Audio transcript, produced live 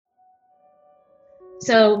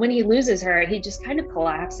So when he loses her, he just kind of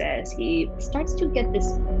collapses. He starts to get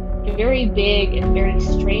this very big and very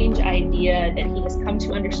strange idea that he has come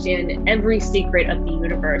to understand every secret of the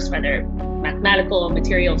universe, whether mathematical,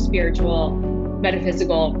 material, spiritual,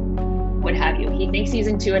 metaphysical, what have you. He thinks he's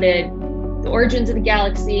intuited the origins of the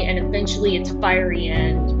galaxy and eventually its fiery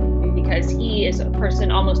end, because he is a person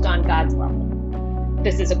almost on God's level.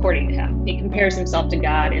 This is according to him. He compares himself to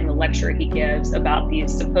God in the lecture he gives about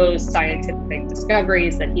these supposed scientific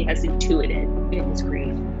discoveries that he has intuited in his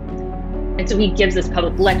grief. And so he gives this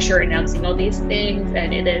public lecture announcing all these things,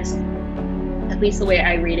 and it is, at least the way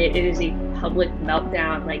I read it, it is a public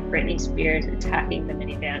meltdown, like Britney Spears attacking the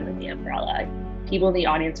minivan with the umbrella. People in the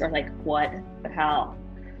audience are like, what the hell?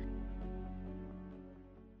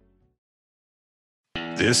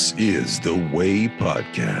 This is the Way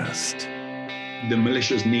Podcast. The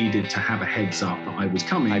militias needed to have a heads up that I was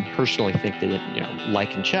coming. I personally think that it,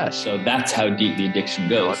 like in chess. So that's how deep the addiction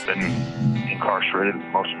goes. I've been incarcerated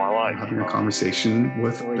most of my life. Having a conversation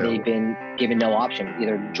with Or they've been given no option,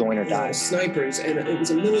 either join or die. Snipers, and it was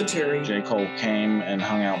a military. J. Cole came and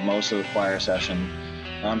hung out most of the choir session.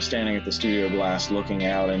 I'm standing at the studio glass looking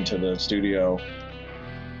out into the studio.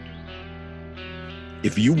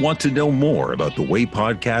 If you want to know more about the Way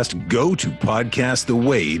Podcast, go to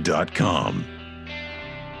podcasttheway.com.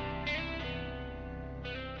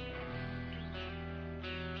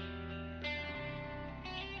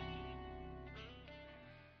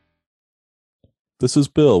 This is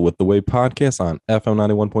Bill with the Way Podcast on FM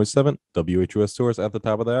 91.7 WHUS Source at the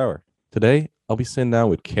top of the hour. Today, I'll be sitting down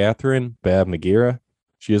with Catherine Baab-Muguira.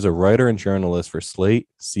 She is a writer and journalist for Slate,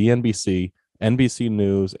 CNBC, NBC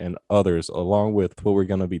News, and others, along with what we're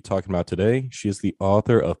going to be talking about today. She is the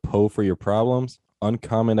author of Poe for Your Problems,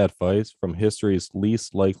 Uncommon Advice from History's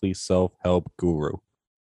Least Likely Self-Help Guru.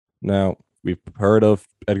 Now, we've heard of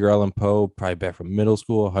Edgar Allan Poe probably back from middle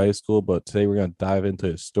school, high school, but today we're going to dive into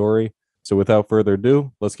his story. So without further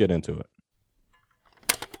ado, let's get into it.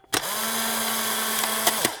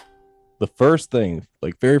 The very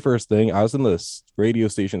first thing, I was in this radio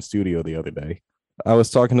station studio the other day. I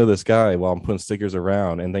was talking to this guy while I'm putting stickers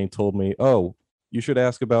around, and they told me, oh, you should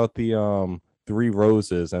ask about the 3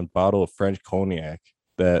 Roses and bottle of French cognac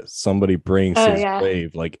that somebody brings to his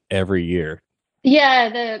grave like every year. Yeah,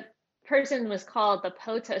 the person was called the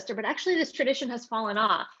Poe Toaster, but actually this tradition has fallen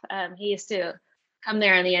off. He used to come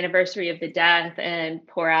there on the anniversary of the death and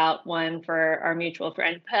pour out one for our mutual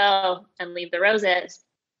friend Poe and leave the roses.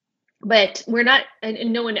 But we're not,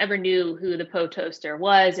 and no one ever knew who the Poe Toaster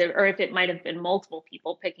was, or if it might have been multiple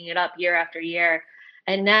people picking it up year after year.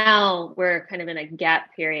 And now we're kind of in a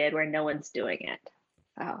gap period where no one's doing it.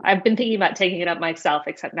 I've been thinking about taking it up myself,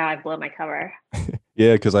 except now I've blown my cover.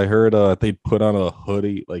 Yeah, because I heard they'd put on a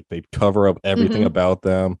hoodie, like they'd cover up everything about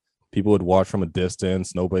them. People would watch from a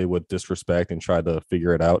distance. Nobody would disrespect and try to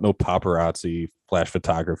figure it out. No paparazzi flash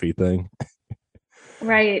photography thing.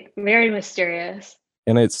 Right. Very mysterious.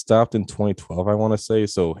 And it stopped in 2012, I want to say.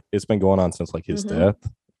 So it's been going on since like his death.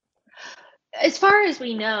 As far as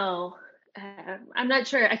we know, I'm not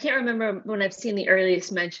sure. I can't remember when I've seen the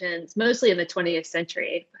earliest mentions, mostly in the 20th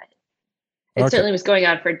century. But it certainly was going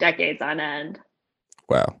on for decades on end.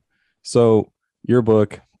 Wow. So your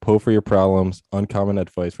book, Poe for Your Problems, Uncommon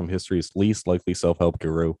Advice from History's Least Likely Self-Help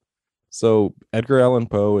Guru. So Edgar Allan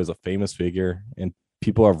Poe is a famous figure, and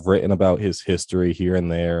people have written about his history here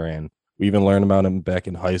and there, and we even learned about him back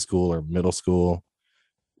in high school or middle school.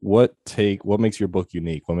 What makes your book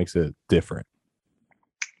unique? What makes it different?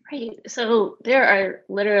 Right. So there are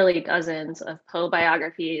literally dozens of Poe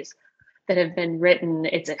biographies that have been written.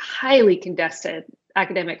 It's a highly contested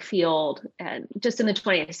academic field. And just in the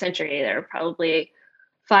 20th century, there are probably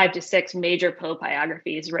 5 to 6 major Poe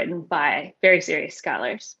biographies written by very serious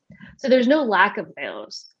scholars. So there's no lack of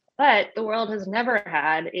those. But the world has never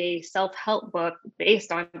had a self-help book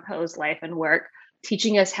based on Poe's life and work,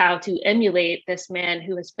 teaching us how to emulate this man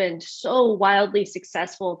who has been so wildly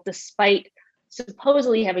successful despite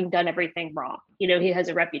supposedly having done everything wrong. You know, he has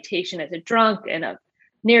a reputation as a drunk and a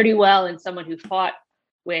ne'er-do-well and someone who fought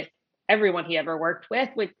with everyone he ever worked with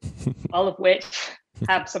all of which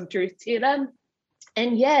have some truth to them.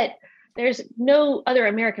 And yet there's no other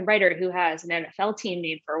American writer who has an NFL team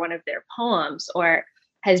named for one of their poems, or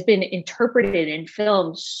has been interpreted in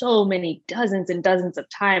film so many dozens and dozens of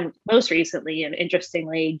times. Most recently, and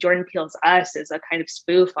interestingly, Jordan Peele's Us is a kind of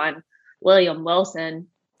spoof on William Wilson,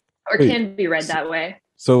 or can be read that way.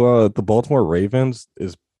 So the Baltimore Ravens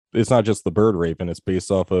it's not just the bird raven, it's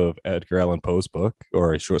based off of Edgar Allan Poe's book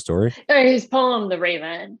or a short story? Or his poem, The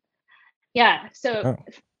Raven. Yeah, so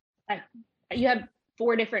you have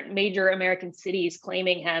 4 different major American cities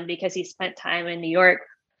claiming him because he spent time in New York,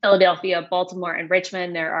 Philadelphia, Baltimore, and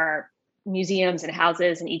Richmond. There are museums and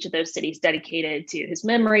houses in each of those cities dedicated to his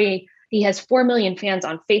memory. He has 4 million fans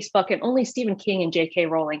on Facebook, and only Stephen King and J.K.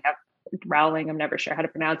 Rowling, I'm never sure how to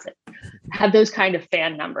pronounce it, have those kind of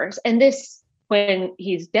fan numbers. And this, when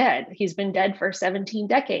he's dead, he's been dead for 17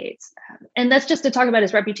 decades. And that's just to talk about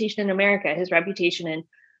his reputation in America. His reputation in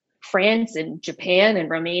France and Japan and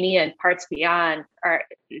Romania and parts beyond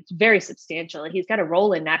it's very substantial. And he's got a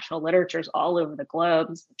role in national literatures all over the globe.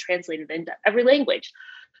 He's translated into every language.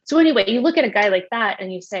 So anyway, you look at a guy like that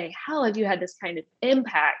and you say, how have you had this kind of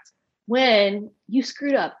impact when you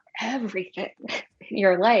screwed up everything in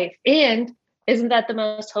your life? And isn't that the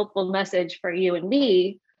most hopeful message for you and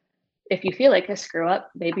me? If you feel like a screw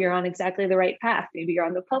up, maybe you're on exactly the right path. Maybe you're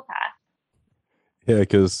on the Poe path. Yeah,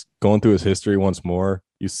 because going through his history once more,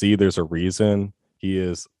 you see there's a reason he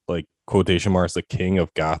is, like, quotation marks, the king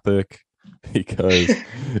of Gothic, because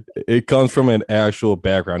it comes from an actual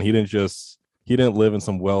background. He didn't live in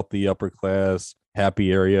some wealthy upper class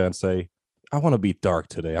happy area and say, I want to be dark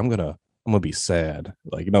today. I'm gonna be sad.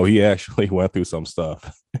 Like, no, he actually went through some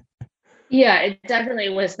stuff. Yeah, it definitely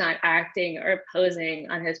was not acting or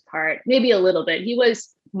posing on his part. Maybe a little bit. He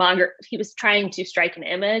was trying to strike an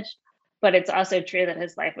image, but it's also true that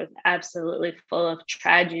his life was absolutely full of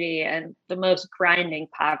tragedy and the most grinding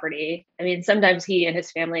poverty. I mean, sometimes he and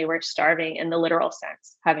his family were starving in the literal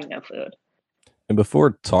sense, having no food. And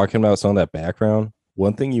before talking about some of that background,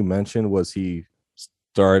 one thing you mentioned was he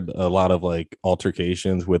started a lot of, like,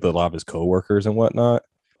 altercations with a lot of his coworkers and whatnot.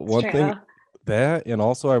 One thing that, and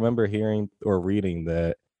also I remember hearing or reading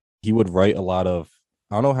that he would write a lot of,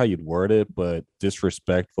 I don't know how you'd word it, but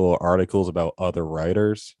disrespectful articles about other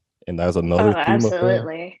writers. And that was another theme absolutely.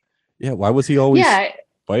 of him. Yeah, why was he always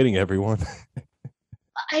fighting everyone?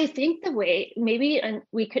 I think the way and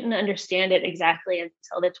we couldn't understand it exactly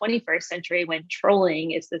until the 21st century, when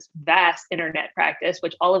trolling is this vast internet practice,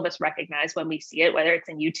 which all of us recognize when we see it, whether it's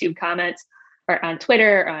in YouTube comments or on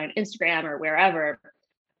Twitter or on Instagram or wherever.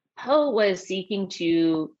 Poe was seeking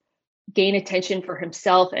to gain attention for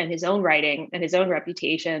himself and his own writing and his own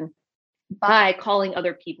reputation by calling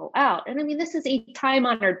other people out. And I mean, this is a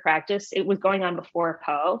time-honored practice. It was going on before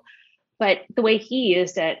Poe. But the way he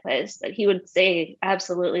used it was that he would say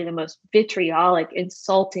absolutely the most vitriolic,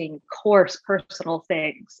 insulting, coarse, personal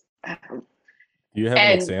things. Do you have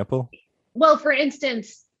an example? Well, for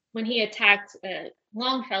instance, when he attacked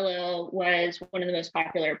Longfellow, was one of the most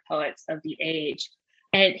popular poets of the age,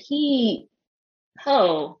 and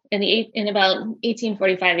Poe in about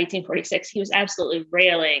 1845, 1846, he was absolutely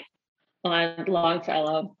railing on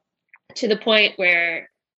Longfellow to the point where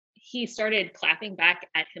he started clapping back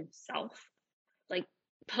at himself. Like,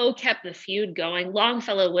 Poe kept the feud going.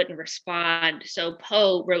 Longfellow wouldn't respond. So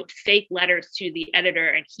Poe wrote fake letters to the editor,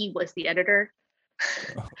 and he was the editor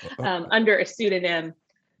under a pseudonym.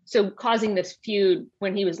 So causing this feud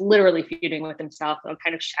when he was literally feuding with himself, a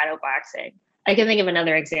kind of shadow boxing. I can think of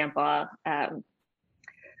another example.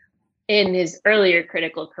 In his earlier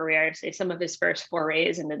critical career, say some of his first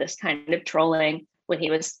forays into this kind of trolling when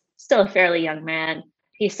he was still a fairly young man,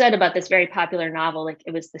 he said about this very popular novel, like,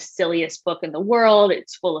 it was the silliest book in the world.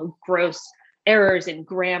 It's full of gross errors in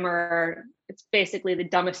grammar. It's basically the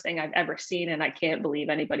dumbest thing I've ever seen, and I can't believe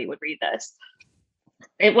anybody would read this.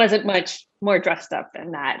 It wasn't much more dressed up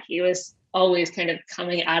than that. He was always kind of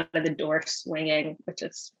coming out of the door swinging, which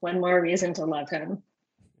is one more reason to love him.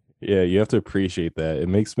 Yeah, you have to appreciate that. It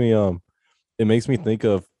makes me think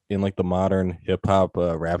of, in, like, the modern hip hop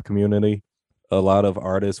rap community, a lot of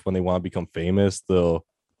artists, when they want to become famous, they'll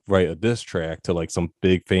write a diss track to, like, some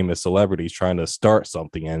big famous celebrities trying to start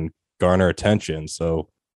something and garner attention. So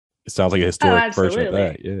it sounds like a historic version of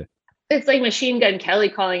that. Yeah. It's like Machine Gun Kelly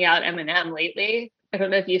calling out Eminem lately. I don't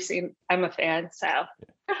know if you've seen, I'm a fan. So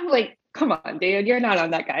I'm like, come on, dude, you're not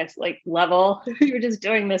on that guy's, like, level. You're just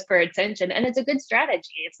doing this for attention. And it's a good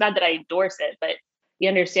strategy. It's not that I endorse it, but you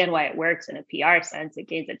understand why it works in a PR sense. It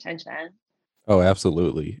gains attention. Oh,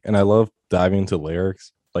 absolutely. And I love diving into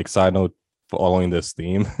lyrics. Like, side note, following this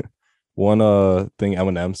theme, one thing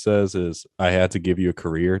Eminem says is, I had to give you a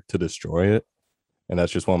career to destroy it. And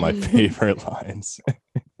that's just one of my favorite lines.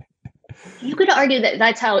 You could argue that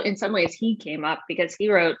that's how, in some ways, he came up, because he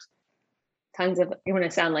wrote tons of, you want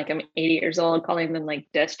to sound like I'm 80 years old calling them like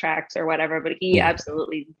diss tracks or whatever, but he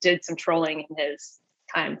absolutely did some trolling in his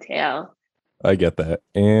time too. I get that.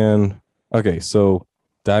 And okay, so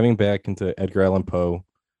diving back into Edgar Allan Poe.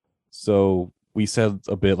 So we said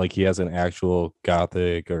a bit like he has an actual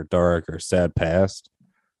gothic or dark or sad past.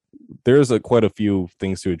 there's quite a few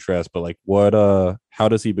things to address, but like how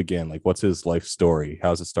does he begin? Like what's his life story? How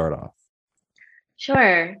does it start off?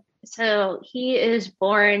 Sure. So he is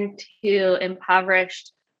born to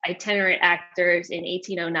impoverished itinerant actors in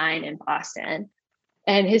 1809 in Boston.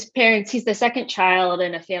 And his parents, he's the second child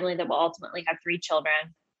in a family that will ultimately have three children.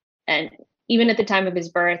 And even at the time of his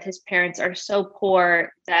birth, his parents are so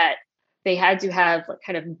poor that they had to have like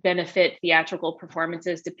kind of benefit theatrical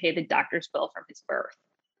performances to pay the doctor's bill from his birth.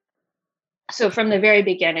 So from the very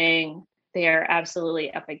beginning, they are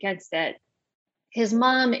absolutely up against it. His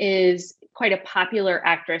mom is quite a popular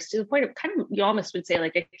actress to the point of kind of, you almost would say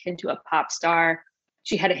like akin to a pop star.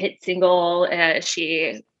 She had a hit single.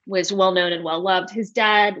 She was well known and well loved. His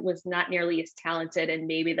dad was not nearly as talented, and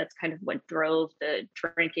maybe that's kind of what drove the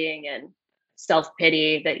drinking and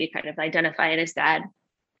self-pity that you kind of identify in his dad.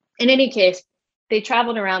 In any case, they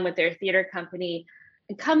traveled around with their theater company,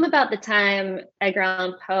 and come about the time Edgar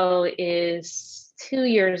Allan Poe is 2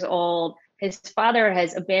 years old, his father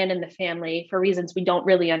has abandoned the family for reasons we don't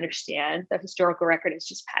really understand. The historical record is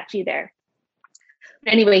just patchy there.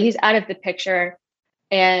 But anyway, he's out of the picture,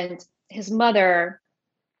 and his mother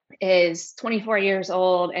is 24 years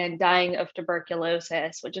old and dying of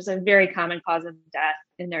tuberculosis, which is a very common cause of death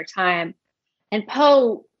in their time. And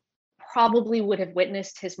Poe probably would have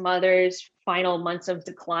witnessed his mother's final months of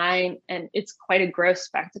decline. And it's quite a gross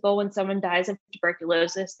spectacle when someone dies of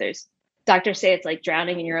tuberculosis. Doctors say it's like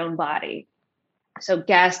drowning in your own body. So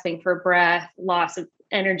gasping for breath, loss of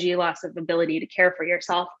energy, loss of ability to care for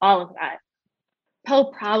yourself, all of that.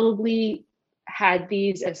 Poe probably had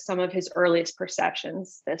these as some of his earliest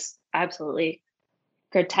perceptions, this absolutely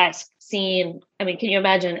grotesque scene. I mean, can you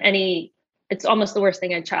imagine it's almost the worst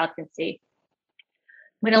thing a child can see.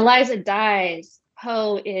 When Eliza dies,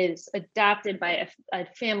 Poe is adopted by a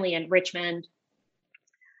family in Richmond.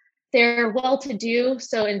 They're well-to-do,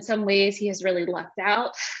 so in some ways he has really lucked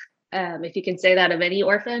out, if you can say that of any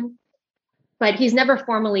orphan. But he's never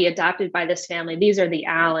formally adopted by this family. These are the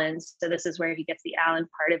Allans, so this is where he gets the Allan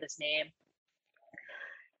part of his name.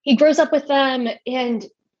 He grows up with them, and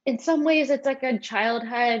in some ways it's like a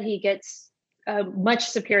childhood. He gets a much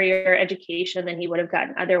superior education than he would have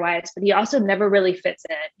gotten otherwise, but he also never really fits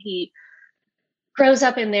in. He grows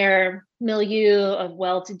up in their milieu of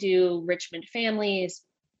well-to-do Richmond families,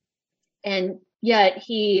 and yet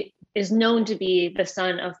he is known to be the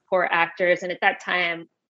son of poor actors. And at that time,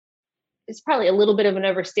 it's probably a little bit of an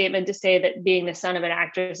overstatement to say that being the son of an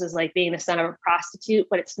actress is like being the son of a prostitute,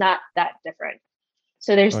 but it's not that different.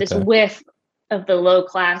 So there's this whiff of the low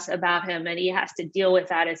class about him, and he has to deal with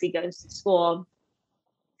that as he goes to school.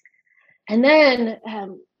 And then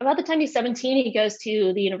about the time he's 17, he goes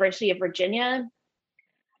to the University of Virginia,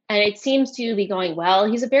 and it seems to be going well.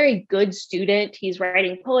 He's a very good student. He's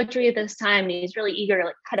writing poetry at this time, and he's really eager to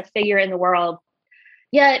like cut a figure in the world.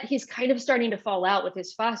 Yet he's kind of starting to fall out with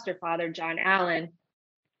his foster father, John Allan.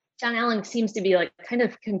 John Allan seems to be like kind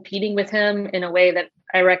of competing with him in a way that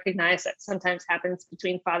I recognize that sometimes happens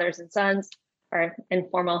between fathers and sons, or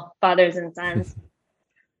informal fathers and sons.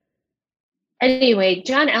 Anyway,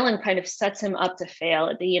 John Allan kind of sets him up to fail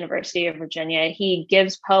at the University of Virginia. He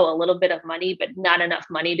gives Poe a little bit of money, but not enough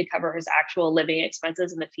money to cover his actual living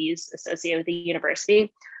expenses and the fees associated with the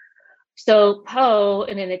university. So Poe,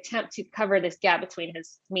 in an attempt to cover this gap between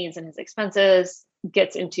his means and his expenses,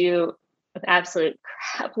 gets into an absolute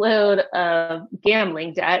crap load of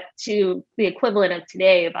gambling debt to the equivalent of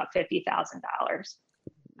today about $50,000.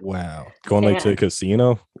 Wow. Going like to a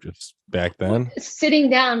casino just back then? Sitting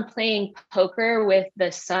down playing poker with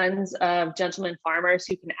the sons of gentlemen farmers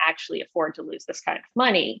who can actually afford to lose this kind of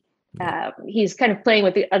money. He's kind of playing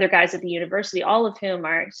with the other guys at the university, all of whom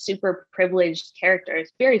are super privileged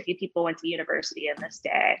characters. Very few people went to university in this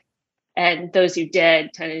day. And those who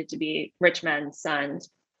did tended to be rich men's sons.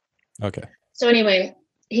 Okay. So anyway,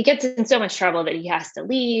 he gets in so much trouble that he has to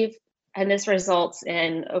leave. And this results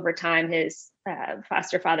in, over time, his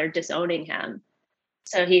foster father disowning him.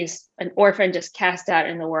 So he's an orphan just cast out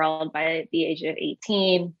in the world by the age of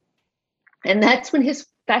 18. And that's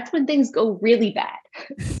when things go really bad.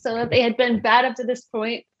 So if they had been bad up to this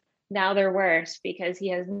point, now they're worse because he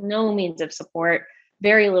has no means of support,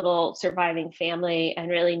 very little surviving family,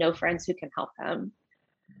 and really no friends who can help him.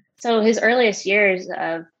 So his earliest years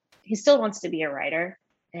he still wants to be a writer,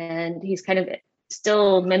 and he's kind of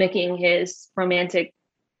still mimicking his romantic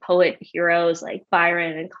poet heroes like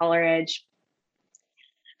Byron and Coleridge.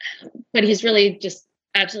 But he's really just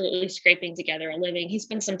absolutely scraping together a living. He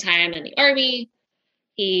spent some time in the army.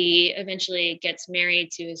 He eventually gets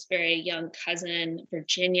married to his very young cousin,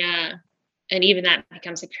 Virginia. And even that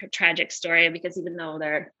becomes a tragic story because even though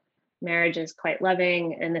they're marriage is quite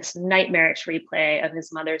loving. And this nightmarish replay of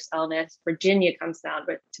his mother's illness, Virginia comes down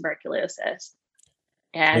with tuberculosis.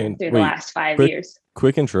 And through the last 5 years.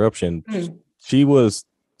 Quick interruption. She was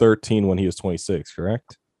 13 when he was 26,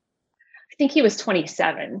 correct? I think he was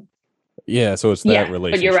 27. Yeah, so it's that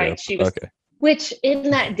relationship. But you're right. She was, okay. Which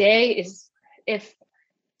in that day is, if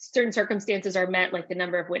certain circumstances are met, like the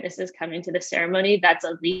number of witnesses coming to the ceremony, that's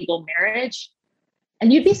a legal marriage.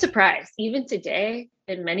 And you'd be surprised, even today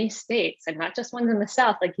in many states, and not just ones in the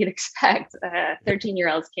South, like you'd expect,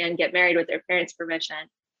 13-year-olds can get married with their parents' permission.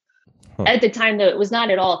 At the time, though, it was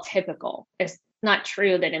not at all typical. It's not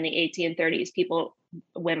true that in the 1830s,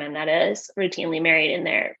 women that is, routinely married in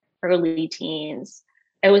their early teens.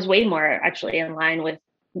 It was way more actually in line with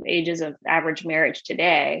ages of average marriage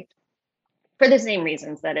today, for the same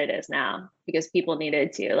reasons that it is now, because people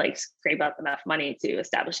needed to like scrape up enough money to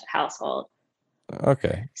establish a household.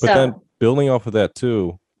 Okay. But then building off of that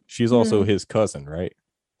too, she's also his cousin, right?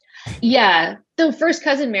 Yeah. The first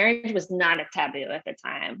cousin marriage was not a taboo at the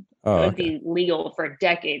time. It would be legal for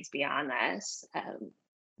decades beyond this,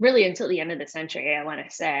 really until the end of the century, I want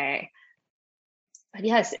to say. But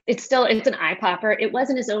yes, it's an eye popper. It was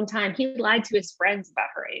in his own time. He lied to his friends about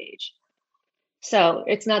her age. So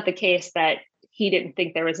it's not the case that he didn't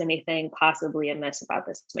think there was anything possibly amiss about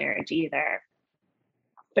this marriage either.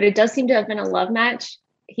 But it does seem to have been a love match.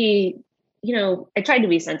 I tried to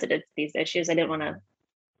be sensitive to these issues. I didn't want to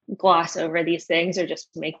gloss over these things or just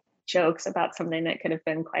make jokes about something that could have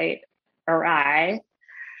been quite awry.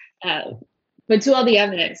 But to all the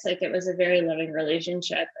evidence, like it was a very loving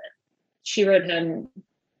relationship. She wrote him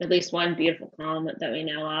at least one beautiful poem that we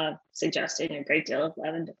know of, suggesting a great deal of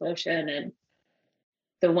love and devotion. And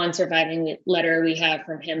the one surviving letter we have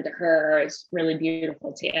from him to her is really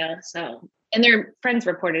beautiful too. So, and their friends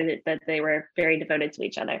reported it that they were very devoted to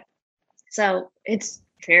each other. So it's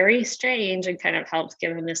very strange and kind of helped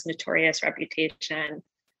give him this notorious reputation.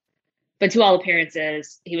 But to all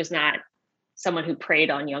appearances, he was not someone who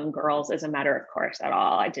preyed on young girls as a matter of course at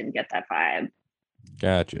all. I didn't get that vibe.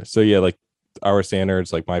 Gotcha. So yeah, like our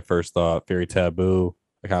standards, like my first thought, very taboo.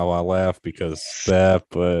 I kind of want to laugh because that,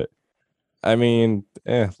 but I mean,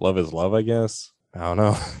 love is love, I guess. I don't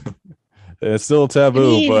know. It's still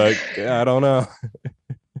taboo, but I don't know.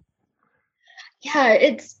 Yeah,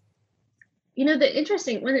 it's, the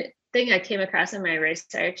interesting thing I came across in my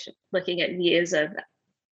research, looking at views of,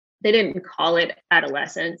 they didn't call it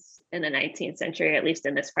adolescence in the 19th century, at least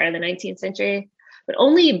in this part of the 19th century, but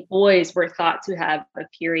only boys were thought to have a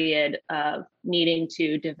period of needing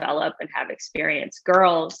to develop and have experience.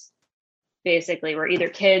 Girls basically were either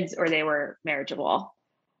kids or they were marriageable.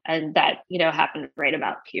 And that, happened right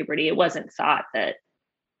about puberty. It wasn't thought that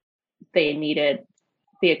they needed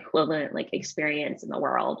the equivalent like experience in the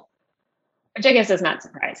world, which I guess is not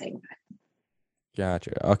surprising.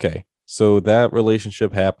 Gotcha. Okay. So that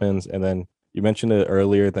relationship happens, and then you mentioned it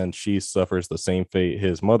earlier, then she suffers the same fate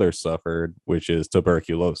his mother suffered, which is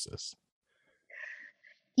tuberculosis.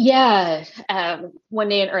 Yeah. One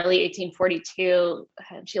day in early 1842,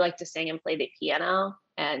 she liked to sing and play the piano,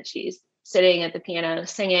 and she's sitting at the piano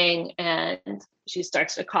singing, and she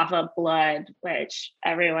starts to cough up blood, which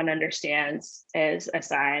everyone understands is a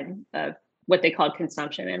sign of what they called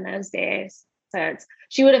consumption in those days. So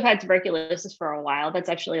she would have had tuberculosis for a while. That's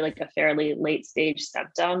actually like a fairly late stage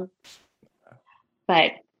symptom.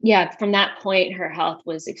 But yeah, from that point, her health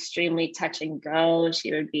was extremely touch and go.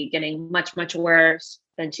 She would be getting much, much worse.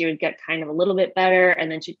 Then she would get kind of a little bit better,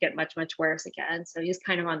 and then she'd get much, much worse again. So he's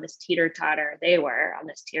kind of on this teeter-totter. They were on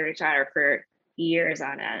this teeter-totter for years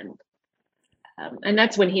on end. And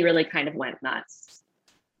that's when he really kind of went nuts.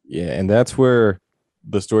 Yeah, and that's where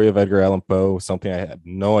the story of Edgar Allan Poe, something I had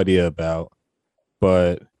no idea about,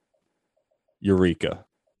 but Eureka.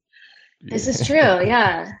 This is true,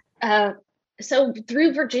 yeah. So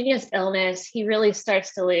through Virginia's illness, he really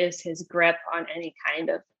starts to lose his grip on any kind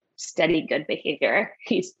of steady good behavior.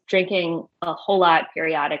 He's drinking a whole lot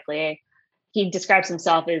periodically. He describes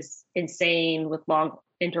himself as insane with long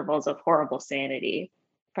intervals of horrible sanity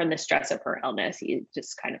from the stress of her illness. He's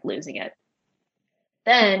just kind of losing it.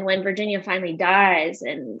 Then when Virginia finally dies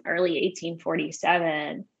in early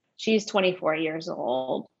 1847, she's 24 years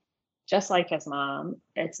old, just like his mom.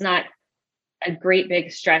 It's not a great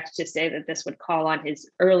big stretch to say that this would call on his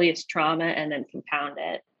earliest trauma and then compound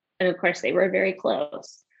it. And of course, they were very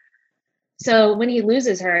close. So when he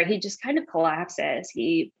loses her, he just kind of collapses.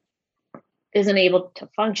 He isn't able to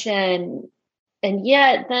function. And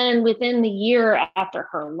yet then within the year after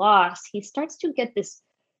her loss, he starts to get this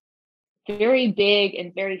very big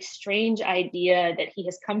and very strange idea that he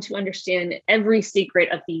has come to understand every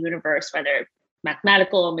secret of the universe, whether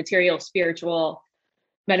mathematical, material, spiritual,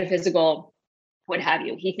 metaphysical, what have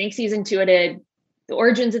you. He thinks he's intuited the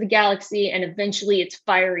origins of the galaxy and eventually its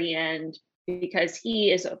fiery end, because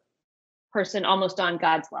he is a person almost on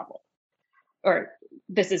God's level. Or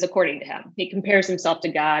this is according to him. He compares himself to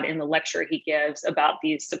God in the lecture he gives about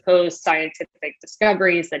these supposed scientific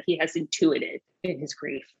discoveries that he has intuited in his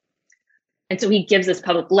grief. And so he gives this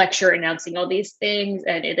public lecture announcing all these things.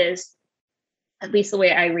 And it is, at least the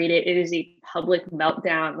way I read it, it is a public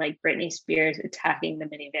meltdown, like Britney Spears attacking the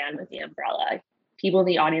minivan with the umbrella. People in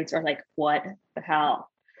the audience are like, what the hell?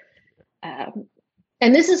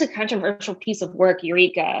 And this is a controversial piece of work,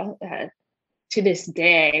 Eureka, to this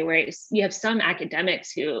day, where you have some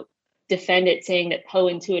academics who defend it, saying that Poe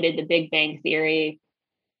intuited the Big Bang Theory.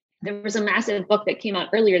 There was a massive book that came out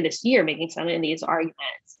earlier this year making some of these arguments.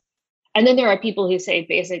 And then there are people who say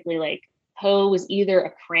basically like Poe was either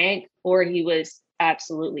a crank or he was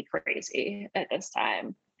absolutely crazy at this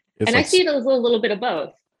time. And like, I see it as a little bit of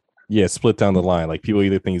both. Yeah, split down the line. Like people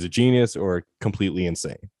either think he's a genius or completely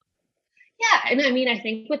insane. Yeah, and I mean, I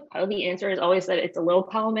think with Poe, the answer is always that it's a little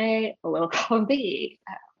column A, a little column B.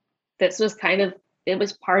 This was it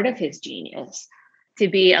was part of his genius to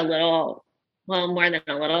be a little, well, more than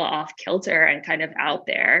a little off kilter and kind of out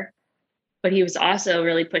there. But he was also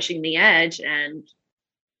really pushing the edge and,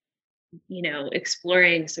 you know,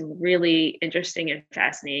 exploring some really interesting and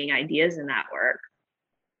fascinating ideas in that work.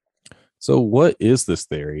 So what is this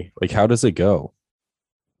theory? Like, how does it go?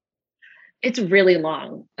 It's really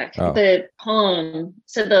long. The poem,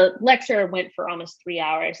 so the lecture went for almost 3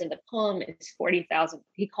 hours, and the poem is 40,000.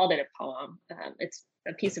 He called it a poem. It's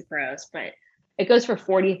a piece of prose, but it goes for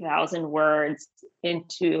 40,000 words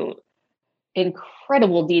into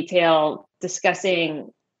incredible detail, discussing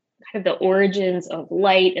kind of the origins of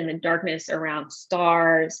light and the darkness around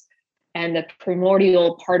stars and the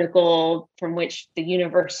primordial particle from which the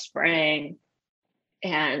universe sprang,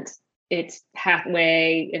 and its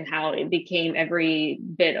pathway and how it became every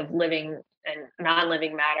bit of living and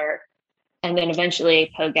non-living matter. And then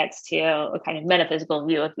eventually Poe gets to a kind of metaphysical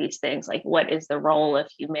view of these things, like what is the role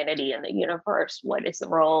of humanity in the universe? What is the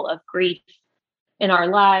role of grief in our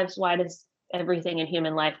lives? Why does everything in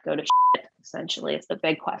human life go to shit? Essentially, it's the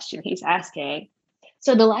big question he's asking.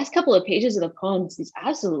 So the last couple of pages of the poem is these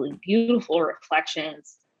absolutely beautiful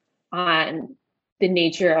reflections on the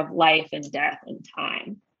nature of life and death and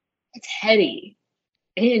time. It's heady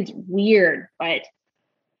and weird, but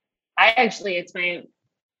for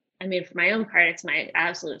my own part, it's my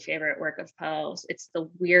absolute favorite work of Poe's. It's the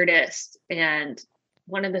weirdest and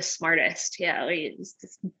one of the smartest. Yeah, he's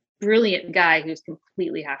this brilliant guy who's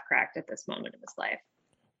completely half cracked at this moment of his life.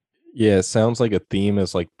 Yeah, it sounds like a theme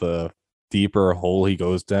is like the deeper hole he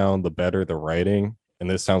goes down, the better the writing. And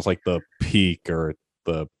this sounds like the peak or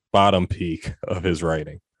the bottom peak of his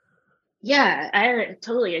writing. Yeah, I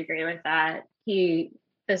totally agree with that.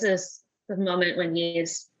 This is the moment when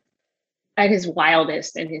he's at his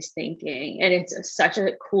wildest in his thinking, and it's such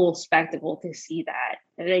a cool spectacle to see that.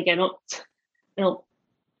 And again,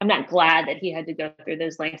 I'm not glad that he had to go through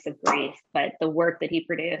those lengths of grief, but the work that he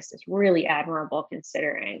produced is really admirable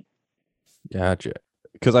considering. Gotcha.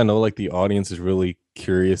 Because I know like the audience is really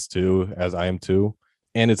curious too, as I am too.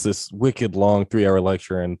 And it's this wicked long 3-hour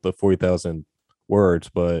lecture and the 40,000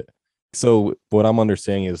 words, but so what I'm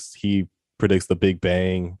understanding is he predicts the Big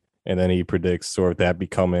Bang, and then he predicts sort of that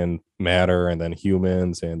becoming matter, and then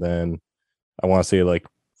humans, and then I want to say like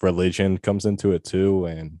religion comes into it too.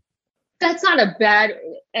 And that's not a bad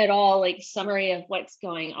at all like summary of what's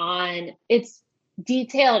going on. It's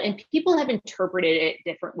detailed, and people have interpreted it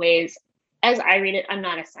different ways. As I read it, I'm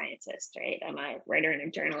not a scientist, right? I'm a writer and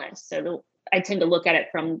a journalist, so I tend to look at it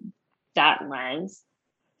from that lens.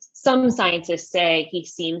 Some scientists say he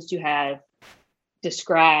seems to have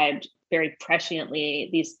described very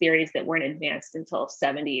presciently these theories that weren't advanced until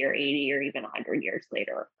 70 or 80 or even 100 years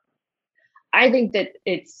later. I think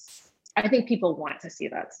people want to see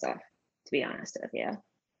that stuff, to be honest with you.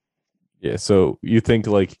 Yeah, so you think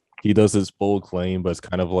like he does this bold claim, but it's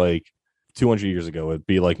kind of like 200 years ago, it'd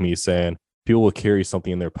be like me saying people will carry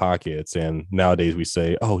something in their pockets, and nowadays we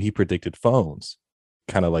say, oh, he predicted phones.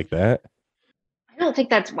 Kind of like that. I don't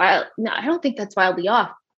think that's wild. No, I don't think that's wildly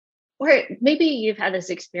off. Or maybe you've had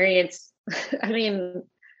this experience. I mean,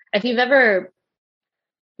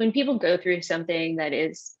 when people go through something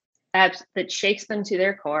that shakes them to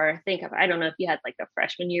their core, I don't know if you had like a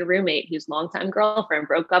freshman year roommate whose longtime girlfriend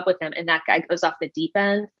broke up with him and that guy goes off the deep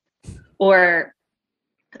end. Or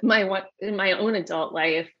in my own adult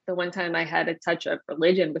life, the one time I had a touch of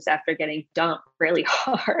religion was after getting dumped really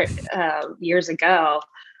hard years ago.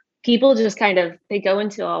 people just kind of, they go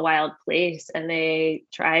into a wild place and they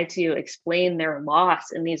try to explain their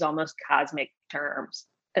loss in these almost cosmic terms.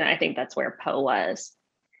 And I think that's where Poe was.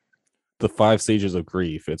 The 5 stages of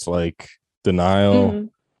grief. It's like denial. Mm-hmm.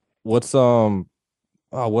 What's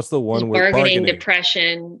the one where bargaining,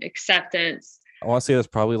 depression, acceptance. I want to say that's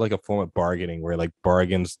probably like a form of bargaining where like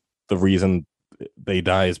bargains the reason they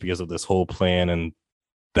die is because of this whole plan, and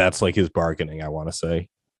that's like his bargaining, I want to say.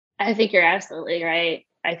 I think you're absolutely right.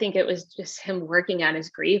 I think it was just him working on his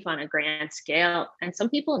grief on a grand scale. And some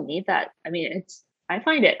people need that. I mean, I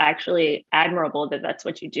find it actually admirable that that's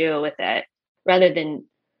what you do with it rather than,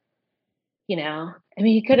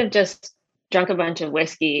 he could have just drunk a bunch of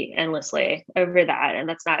whiskey endlessly over that. And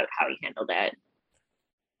that's not how he handled it.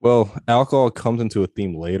 Well, alcohol comes into a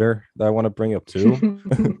theme later that I want to bring up too.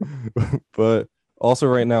 But also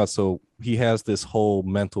right now, so he has this whole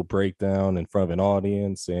mental breakdown in front of an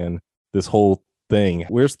audience and this whole thing.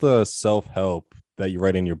 Where's the self-help that you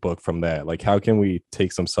write in your book from that? Like, how can we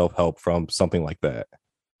take some self-help from something like that?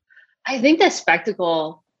 I think the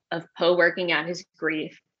spectacle of Poe working out his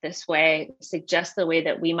grief this way suggests the way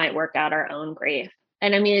that we might work out our own grief.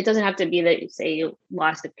 And I mean, it doesn't have to be that you say you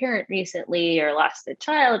lost a parent recently or lost a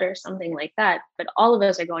child or something like that. But all of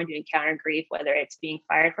us are going to encounter grief, whether it's being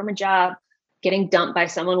fired from a job, getting dumped by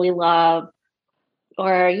someone we love,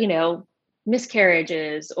 or,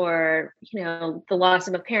 miscarriages, or, the loss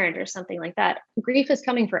of a parent or something like that. Grief is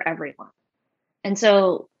coming for everyone. And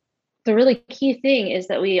so the really key thing is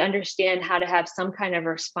that we understand how to have some kind of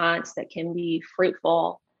response that can be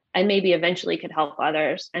fruitful and maybe eventually could help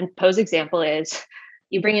others. And Poe's example is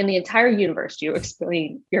you bring in the entire universe to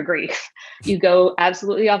explain your grief. You go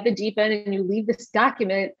absolutely off the deep end and you leave this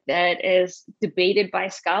document that is debated by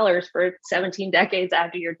scholars for 17 decades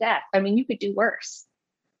after your death. I mean, you could do worse.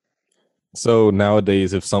 So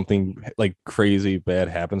nowadays, if something like crazy bad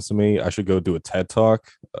happens to me, I should go do a TED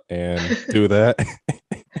Talk and do that.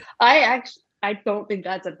 I don't think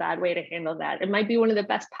that's a bad way to handle that. It might be one of the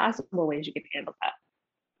best possible ways you can handle that.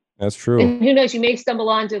 That's true. And who knows, you may stumble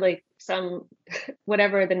onto like some,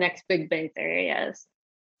 whatever the next Big Bang Theory is.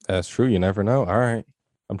 That's true. You never know. All right.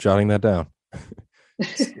 I'm jotting that down.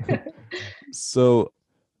 So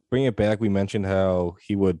bring it back. We mentioned how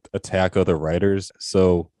he would attack other writers.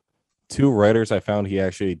 So 2 writers I found he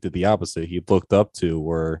actually did the opposite. He looked up to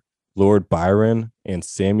were Lord Byron and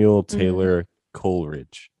Samuel Taylor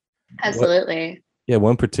Coleridge. Absolutely.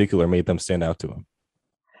 One particular made them stand out to him.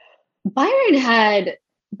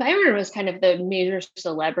 Byron was kind of the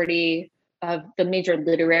major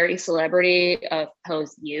literary celebrity of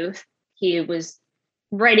Poe's youth. He was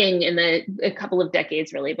writing in a couple of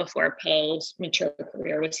decades really before Poe's mature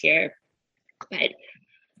career was here. But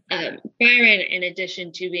Byron, in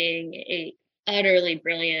addition to being a utterly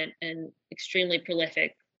brilliant and extremely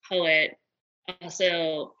prolific poet,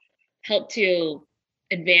 also helped to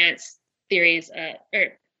advance theories or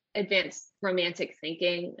advance romantic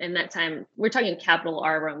thinking. And that time, we're talking capital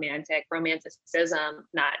R romanticism,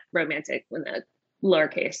 not romantic in the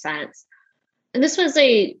lowercase sense. And this was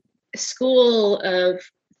a school of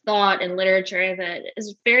thought and literature that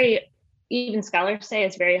is even scholars say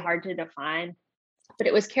it's very hard to define, but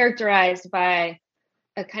it was characterized by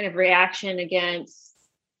a kind of reaction against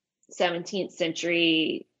 17th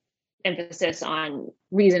century emphasis on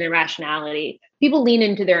reason and rationality. People lean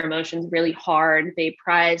into their emotions really hard. They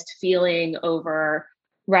prized feeling over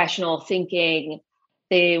rational thinking.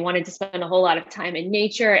 They wanted to spend a whole lot of time in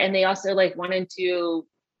nature, and they also wanted to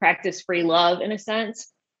practice free love in a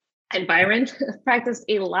sense. And Byron practiced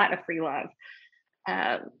a lot of free love.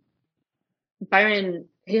 Byron,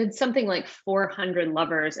 he had something like 400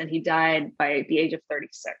 lovers, and he died by the age of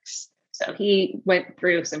 36. So he went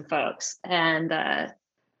through some folks, and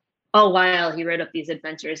all while he wrote up these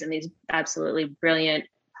adventures and these absolutely brilliant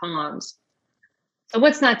poems. So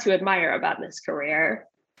what's not to admire about this career?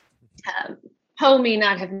 Poe may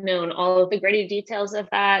not have known all of the gritty details of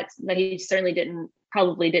that he certainly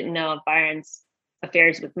probably didn't know of Byron's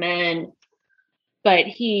affairs with men, but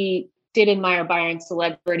he did admire Byron's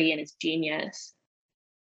celebrity and his genius.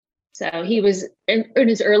 So he was, in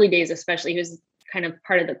his early days especially, he was kind of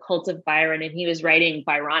part of the cult of Byron, and he was writing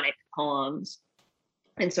Byronic poems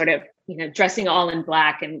and sort of, dressing all in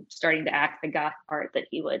black and starting to act the goth part that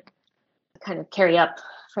he would kind of carry up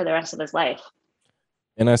for the rest of his life.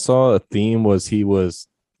 And I saw a theme was he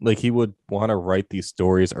would want to write these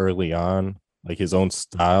stories early on, like his own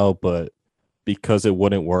style, but because it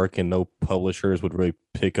wouldn't work and no publishers would really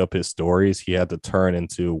pick up his stories, he had to turn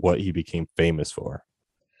into what he became famous for.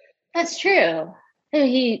 That's true. And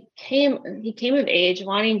he came of age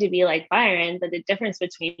wanting to be like Byron, but the difference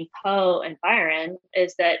between Poe and Byron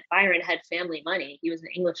is that Byron had family money. He was an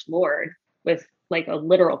English lord with like a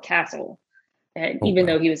literal castle. And Oh, even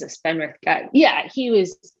wow. though he was a spendthrift guy, yeah, he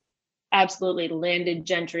was absolutely landed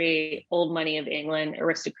gentry, old money of England,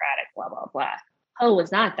 aristocratic, blah, blah, blah. Poe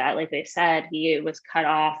was not that. Like they said, he was cut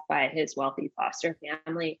off by his wealthy foster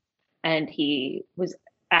family, and he was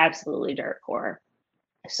absolutely dirt poor.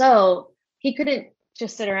 So he couldn't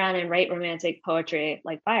just sit around and write romantic poetry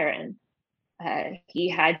like Byron. He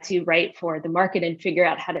had to write for the market and figure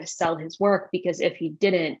out how to sell his work, because if he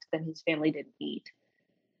didn't, then his family didn't eat.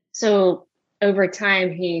 So over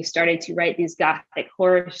time, he started to write these Gothic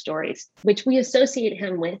horror stories, which we associate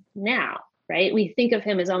him with now, right? We think of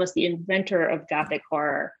him as almost the inventor of Gothic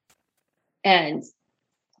horror. And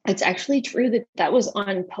it's actually true that that was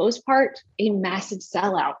on Poe's part a massive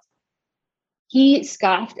sellout. He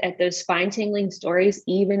scoffed at those spine-tingling stories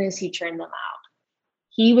even as he churned them out.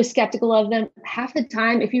 He was skeptical of them. Half the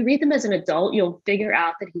time, if you read them as an adult, you'll figure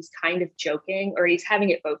out that he's kind of joking or he's having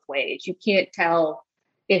it both ways. You can't tell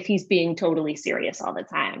if he's being totally serious all the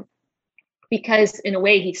time, because in a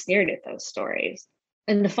way he sneered at those stories.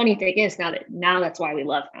 And the funny thing is now that's why we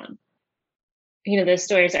love him. You know, those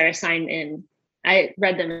stories are assigned in, I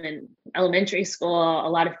read them in elementary school. A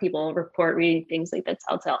lot of people report reading things like The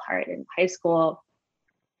Telltale Heart in high school.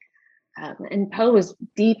 And Poe was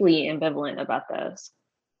deeply ambivalent about those.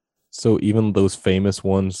 So even those famous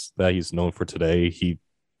ones that he's known for today, he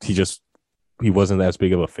wasn't as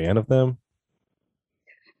big of a fan of them.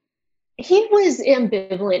 He was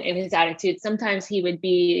ambivalent in his attitude. Sometimes he would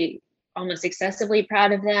be almost excessively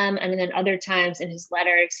proud of them, and then other times in his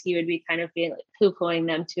letters he would be kind of being like poo-pooing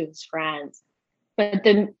them to his friends. But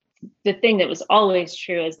the thing that was always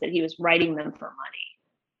true is that he was writing them for money.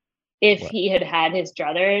 If he had had his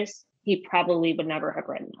druthers, he probably would never have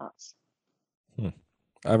written those.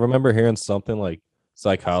 I remember hearing something like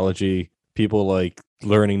psychology, people like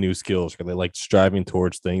learning new skills, or they like striving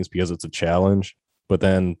towards things because it's a challenge. But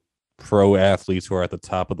then pro athletes who are at the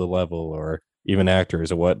top of the level, or even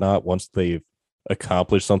actors or whatnot, once they've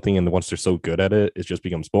accomplished something and once they're so good at it, it just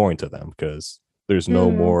becomes boring to them because there's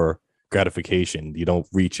no more gratification. You don't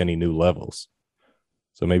reach any new levels.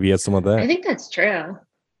 So maybe he had some of that. I think that's true.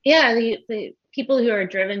 Yeah, the people who are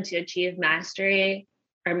driven to achieve mastery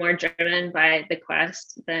are more driven by the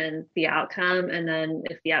quest than the outcome. And then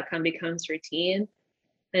if the outcome becomes routine,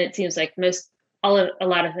 then it seems like a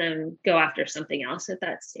lot of them go after something else at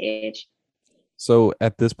that stage. So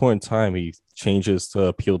at this point in time, he changes to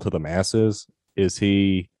appeal to the masses. Is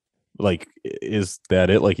he like, is that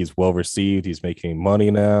it? Like he's well received, he's making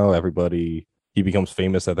money now, he becomes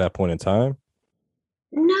famous at that point in time?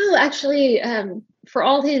 No, actually, for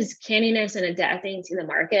all his canniness and adapting to the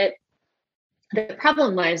market, the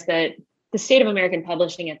problem was that the state of American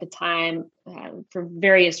publishing at the time, for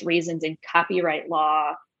various reasons in copyright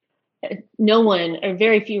law, no one or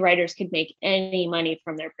very few writers could make any money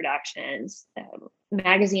from their productions.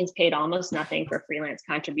 Magazines paid almost nothing for freelance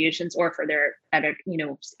contributions or for their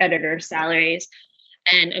editor salaries.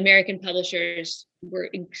 And American publishers were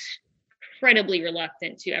incredibly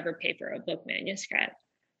reluctant to ever pay for a book manuscript.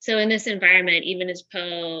 So in this environment, even as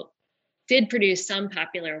Poe did produce some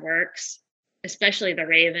popular works, especially The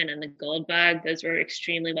Raven and The Gold Bug, those were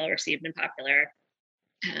extremely well received and popular.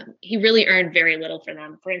 He really earned very little for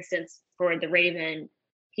them. For instance, for The Raven,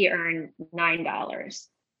 he earned $9,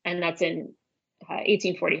 and that's in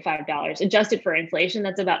 1845 dollars. Adjusted for inflation,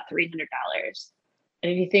 that's about $300.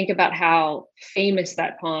 And if you think about how famous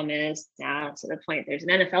that poem is now, to the point there's an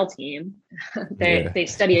NFL team, they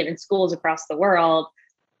study it in schools across the world.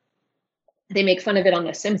 They make fun of it on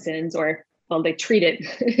The Simpsons, or well, they treat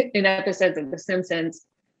it in episodes of The Simpsons.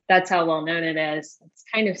 That's how well known it is. It's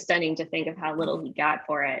kind of stunning to think of how little he got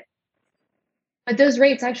for it. But those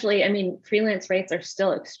rates actually, I mean, freelance rates are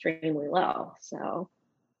still extremely low. So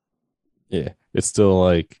yeah, it's still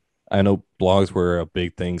like, I know blogs were a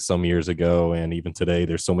big thing some years ago, and even today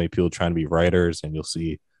there's so many people trying to be writers, and you'll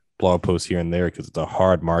see blog posts here and there because it's a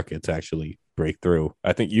hard market to actually break through.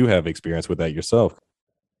 I think you have experience with that yourself.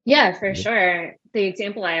 Yeah, for sure. The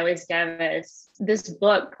example I always give is this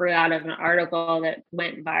book grew out of an article that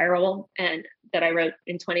went viral and that I wrote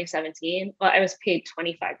in 2017. Well, I was paid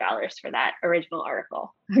 $25 for that original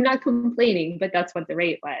article. I'm not complaining, but that's what the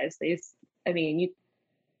rate was.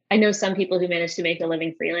 I know some people who manage to make a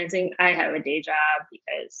living freelancing. I have a day job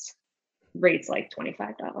because rates like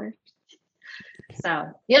 $25. So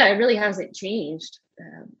yeah, it really hasn't changed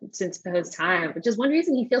since Poe's time, which is one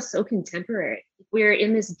reason he feels so contemporary. We're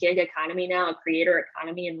in this gig economy now, a creator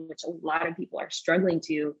economy, in which a lot of people are struggling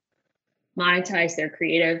to monetize their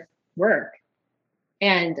creative work.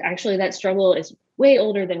 And actually, that struggle is way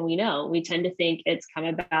older than we know. We tend to think it's come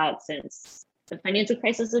about since the financial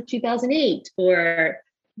crisis of 2008, or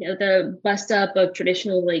the bust up of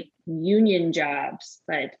traditional like union jobs.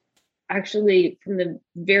 But actually, from the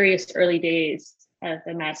various early days of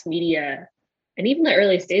the mass media, and even the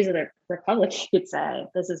earliest days of the republic, you could say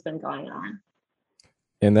this has been going on.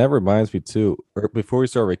 And that reminds me too, before we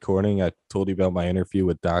start recording, I told you about my interview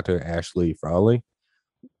with Dr. Ashley Frawley.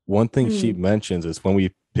 One thing she mentions is when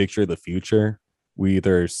we picture the future, we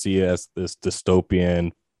either see it as this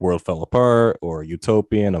dystopian world fell apart or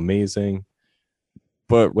utopian, amazing.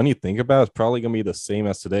 But when you think about it, it's probably going to be the same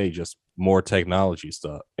as today, just more technology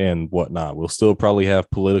stuff and whatnot. We'll still probably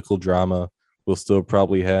have political drama. We'll still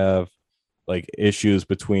probably have like issues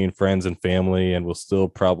between friends and family, and we'll still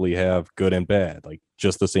probably have good and bad, like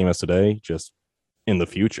just the same as today, just in the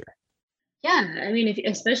future. Yeah, I mean,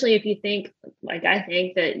 especially if you think, like I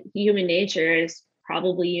think, that human nature is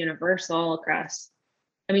probably universal across,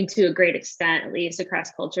 I mean, to a great extent, at least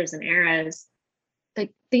across cultures and eras.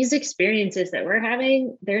 Like these experiences that we're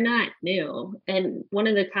having, they're not new. And one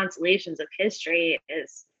of the consolations of history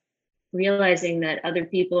is realizing that other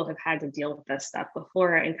people have had to deal with this stuff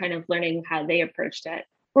before and kind of learning how they approached it.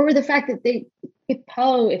 Or the fact that with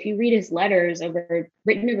Poe, if you read his letters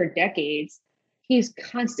written over decades, he's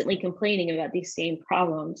constantly complaining about these same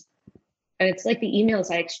problems. And it's like the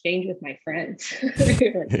emails I exchange with my friends,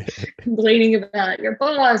 like complaining about your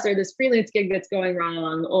boss or this freelance gig that's going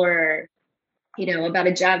wrong, or, about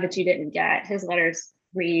a job that you didn't get. His letters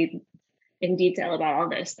read in detail about all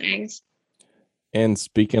those things. And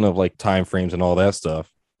speaking of like time frames and all that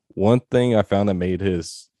stuff, one thing I found that made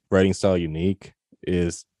his writing style unique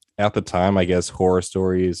is at the time, I guess horror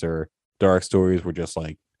stories or dark stories were just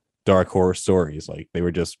like dark horror stories. Like they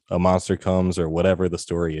were just a monster comes or whatever the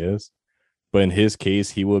story is. But in his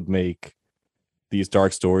case, he would make these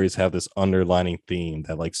dark stories have this underlining theme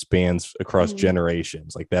that like spans across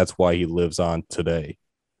generations. Like that's why he lives on today.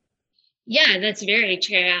 Yeah, that's very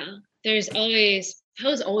true.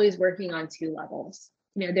 Poe's always working on two levels.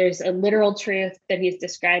 There's a literal truth that he's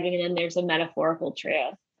describing, and then there's a metaphorical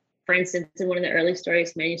truth. For instance, in one of the early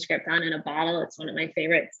stories, Manuscript on in a Bottle, it's one of my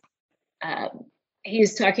favorites.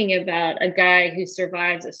 He's talking about a guy who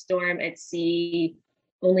survives a storm at sea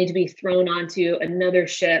only to be thrown onto another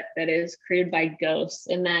ship that is crewed by ghosts,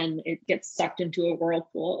 and then it gets sucked into a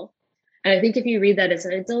whirlpool. And I think if you read that as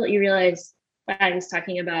an adult, you realize, wow, he's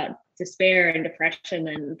talking about despair and depression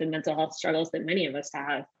and the mental health struggles that many of us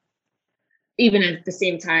have, even at the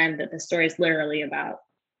same time that the story is literally about,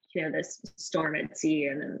 this storm at sea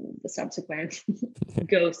and then the subsequent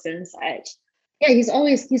ghosts and such. Yeah,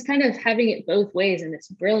 he's kind of having it both ways in this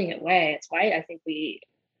brilliant way. It's why I think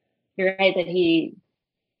you're right that he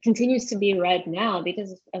continues to be read now,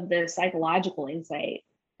 because of the psychological insight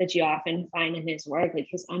that you often find in his work, like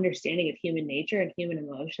his understanding of human nature and human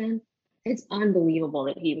emotion. It's unbelievable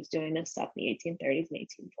that he was doing this stuff in the 1830s and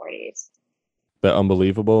 1840s. That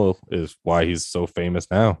unbelievable is why he's so famous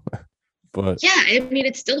now. But yeah, I mean,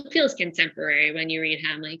 it still feels contemporary when you read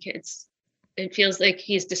him. Like it feels like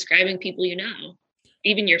he's describing people,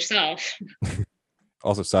 even yourself.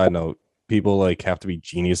 Also, side note, people like have to be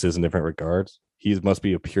geniuses in different regards. He must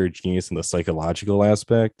be a pure genius in the psychological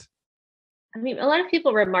aspect. I mean, a lot of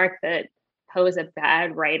people remark that Poe is a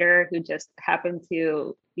bad writer who just happened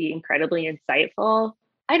to be incredibly insightful.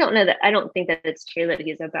 I don't think that it's true that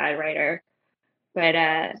he's a bad writer,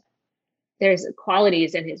 but there's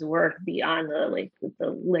qualities in his work beyond the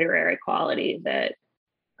literary quality that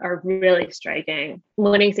are really striking.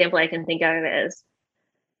 One example I can think of is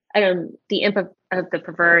The Imp of the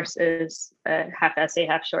Perverse is a half essay,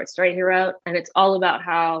 half short story he wrote, and it's all about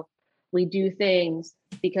how we do things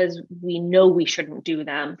because we know we shouldn't do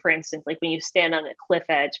them. For instance, like when you stand on a cliff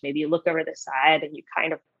edge, maybe you look over the side and you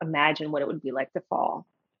kind of imagine what it would be like to fall.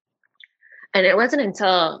 And it wasn't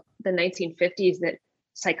until the 1950s that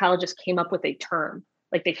psychologists came up with a term.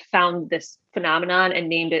 Like they found this phenomenon and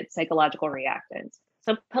named it psychological reactance.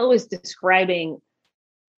 So Poe is describing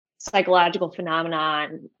psychological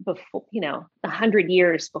phenomenon before, 100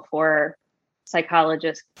 years before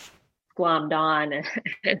psychologists glommed on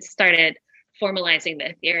and started formalizing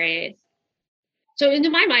the theories. So into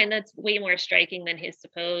my mind, that's way more striking than his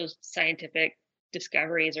supposed scientific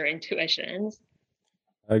discoveries or intuitions.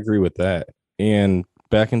 I agree with that. And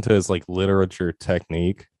back into his like literature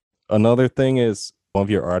technique, another thing is one of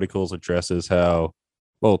your articles addresses how,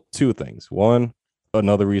 well, two things. One,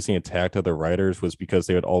 another reason he attacked other writers was because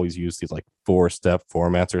they would always use these like 4-step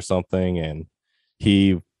formats or something, and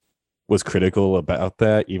he was critical about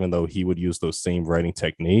that, even though he would use those same writing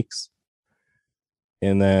techniques.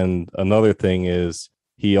 And then another thing is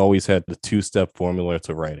he always had the 2-step formula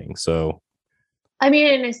to writing. So, I mean,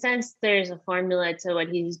 in a sense, there's a formula to what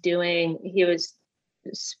he's doing. He was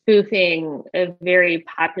spoofing a very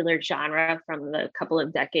popular genre from the couple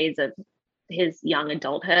of decades of his young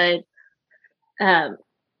adulthood.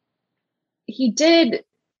 He did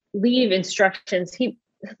leave instructions.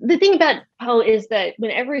 The thing about Poe is that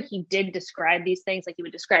whenever he did describe these things, like he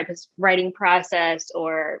would describe his writing process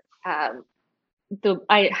or how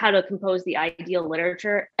to compose the ideal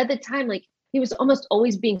literature, at the time, like he was almost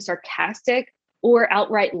always being sarcastic or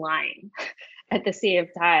outright lying at the same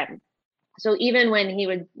time. So even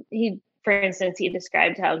when for instance, he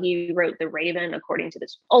described how he wrote The Raven according to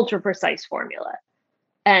this ultra precise formula.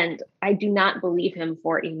 And I do not believe him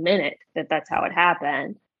for a minute that that's how it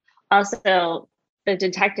happened. Also, the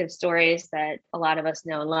detective stories that a lot of us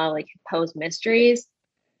know and love, like Poe's mysteries,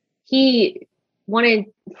 he wanted,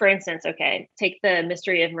 for instance, take the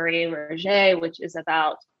Mystery of Marie Roget, which is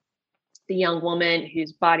about the young woman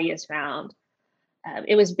whose body is found.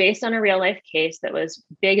 It was based on a real life case that was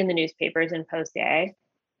big in the newspapers in Poe's day.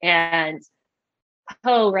 And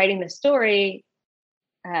Poe, writing the story,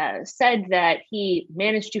 said that he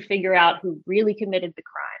managed to figure out who really committed the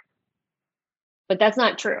crime. But that's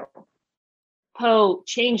not true. Poe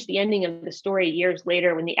changed the ending of the story years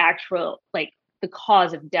later when the actual, the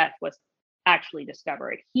cause of death was actually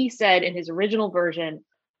discovered. He said in his original version,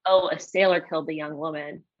 a sailor killed the young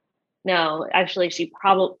woman. No, actually, she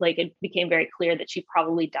probably, it became very clear that she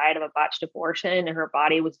probably died of a botched abortion and her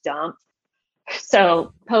body was dumped.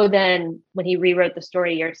 So Poe then, when he rewrote the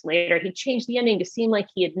story years later, he changed the ending to seem like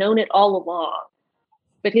he had known it all along.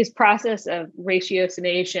 But his process of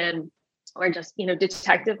ratiocination or just,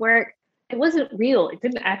 detective work, it wasn't real. It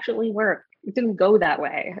didn't actually work. It didn't go that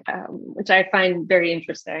way, which I find very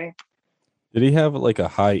interesting. did he have like a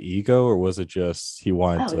high ego, or was it just he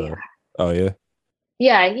wanted to? Yeah. Oh, yeah.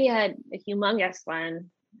 Yeah, he had a humongous one.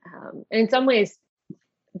 In some ways,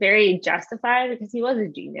 very justified because he was a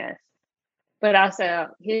genius. But also,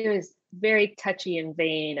 he was very touchy and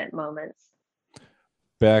vain at moments.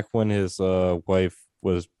 Back when his wife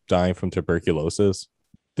was dying from tuberculosis,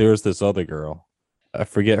 there was this other girl. I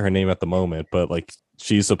forget her name at the moment, but like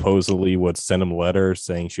she supposedly would send him letters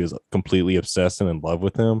saying she was completely obsessed and in love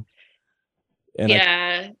with him.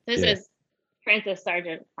 And this is Francis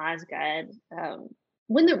Sargent Osgood.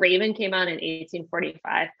 When The Raven came out in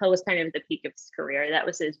 1845, Poe was kind of at the peak of his career. That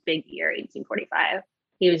was his big year, 1845.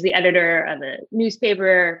 He was the editor of a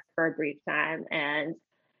newspaper for a brief time, and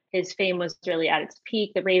his fame was really at its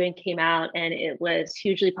peak. The Raven came out, and it was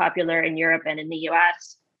hugely popular in Europe and in the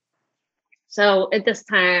US. So at this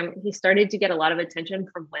time, he started to get a lot of attention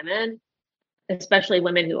from women, especially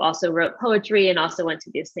women who also wrote poetry and also went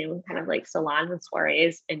to the same kind of like salons and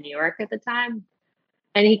soirees in New York at the time.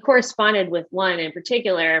 And he corresponded with one in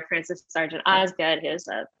particular, Francis Sargent Osgood, who's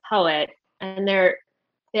a poet. And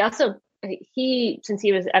since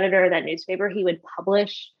he was editor of that newspaper, he would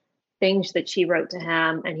publish things that she wrote to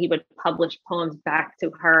him, and he would publish poems back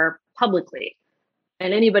to her publicly.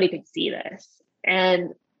 And anybody could see this. And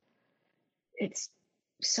it's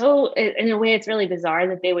so, in a way, it's really bizarre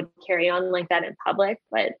that they would carry on like that in public.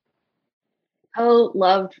 But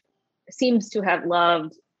Poe seems to have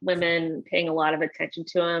loved women paying a lot of attention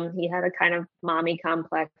to him. He had a kind of mommy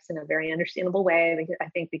complex in a very understandable way, I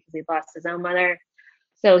think because he lost his own mother.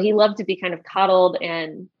 So he loved to be kind of coddled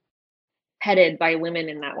and petted by women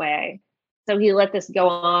in that way. So he let this go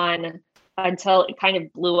on until it kind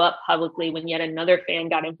of blew up publicly when yet another fan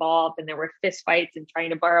got involved, and there were fistfights and trying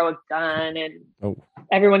to borrow a gun, and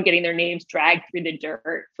everyone getting their names dragged through the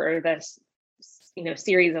dirt for this,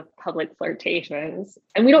 series of public flirtations.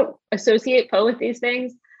 And we don't associate Poe with these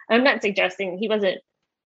things. I'm not suggesting he wasn't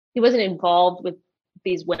involved with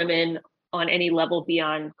these women on any level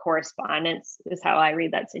beyond correspondence, is how I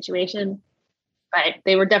read that situation. But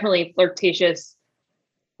they were definitely flirtatious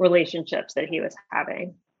relationships that he was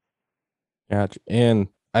having. Gotcha. And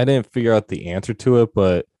I didn't figure out the answer to it,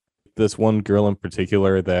 but this one girl in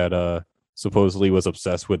particular that supposedly was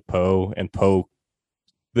obsessed with Poe, and Poe,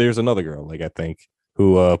 there's another girl, I think,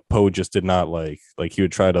 who Poe just did not like. Like he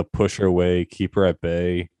would try to push her away, keep her at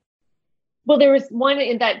bay. Well, there was one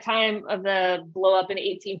in that time of the blow up in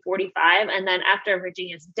 1845. And then after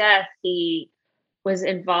Virginia's death, he was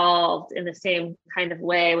involved in the same kind of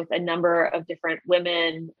way with a number of different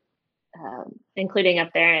women, including up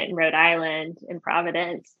there in Rhode Island in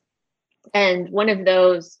Providence. And one of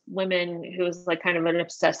those women who was like kind of an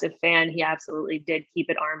obsessive fan, he absolutely did keep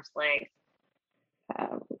at arm's length.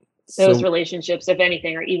 Those relationships, if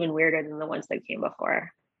anything, are even weirder than the ones that came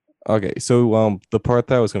before. Okay, so the part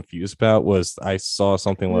that I was confused about was I saw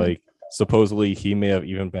something like supposedly he may have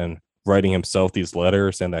even been writing himself these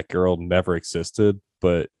letters and that girl never existed,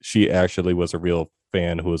 but she actually was a real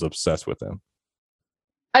fan who was obsessed with him.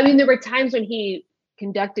 I mean, there were times when he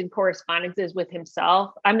conducted correspondences with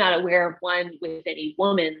himself. I'm not aware of one with any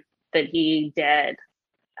woman that he did.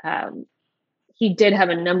 Um, he did have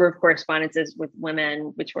a number of correspondences with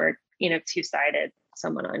women, which were, two-sided,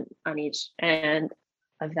 someone on each end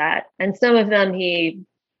of that. And some of them he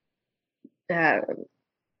uh,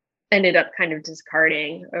 ended up kind of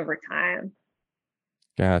discarding over time.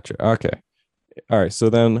 Gotcha. Okay. All right. So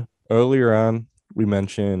then earlier on, we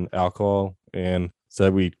mentioned alcohol and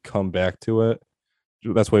said we'd come back to it.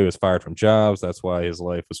 That's why he was fired from jobs. That's why his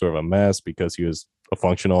life was sort of a mess because he was a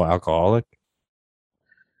functional alcoholic.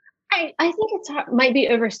 I think might be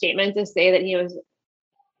overstatement to say that he was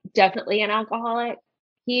definitely an alcoholic.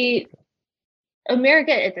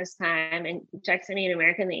 America at this time, and Jacksonian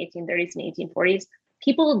America in the 1830s and 1840s,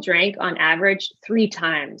 people drank on average 3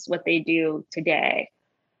 times what they do today.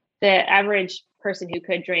 The average person who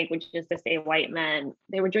could drink, which is to say white men,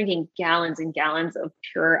 they were drinking gallons and gallons of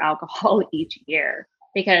pure alcohol each year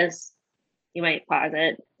because you might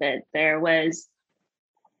posit that there was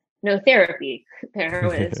no therapy. There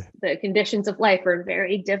was the conditions of life were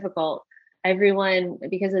very difficult. Everyone,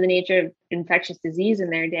 because of the nature of infectious disease in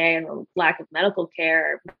their day and the lack of medical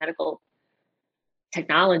care, medical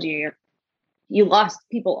technology, you lost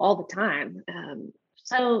people all the time.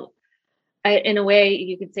 In a way,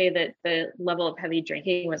 you could say that the level of heavy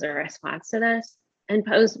drinking was a response to this, and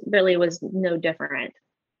Poe's really was no different.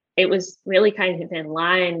 It was really kind of in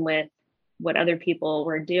line with what other people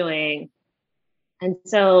were doing. And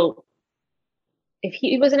so if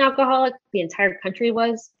he was an alcoholic, the entire country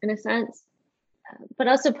was, in a sense. But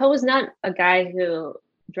also, Poe was not a guy who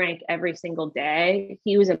drank every single day.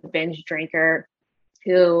 He was a binge drinker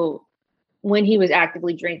who, when he was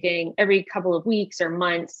actively drinking, every couple of weeks or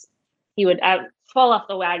months, he would fall off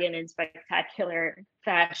the wagon in spectacular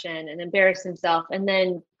fashion and embarrass himself and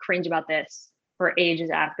then cringe about this for ages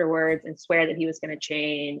afterwards and swear that he was going to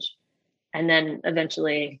change. And then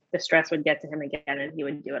eventually the stress would get to him again and he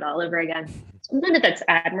would do it all over again. So none of that's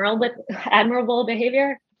admirable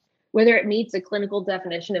behavior. Whether it meets a clinical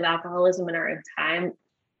definition of alcoholism in our own time,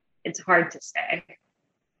 it's hard to say.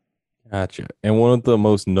 Gotcha. And one of the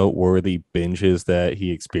most noteworthy binges that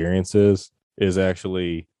he experiences is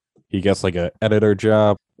actually he gets like an editor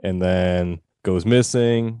job and then goes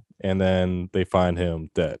missing and then they find him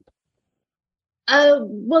dead.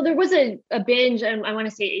 Well, there was a binge, and I want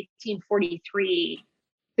to say 1843.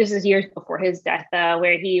 This is years before his death,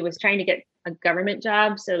 where he was trying to get a government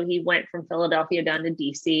job. So he went from Philadelphia down to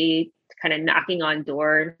DC, kind of knocking on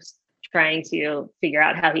doors, trying to figure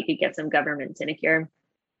out how he could get some government sinecure.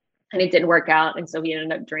 And it didn't work out. And so he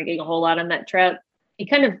ended up drinking a whole lot on that trip. He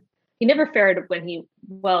never fared when he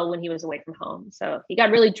was away from home. So he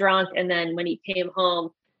got really drunk. And then when he came home,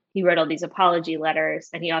 he wrote all these apology letters.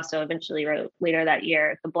 And he also eventually wrote later that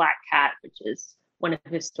year, The Black Cat, which is one of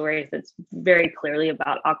his stories that's very clearly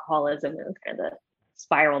about alcoholism and kind of the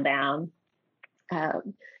spiral down.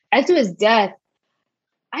 As to his death,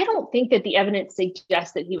 I don't think that the evidence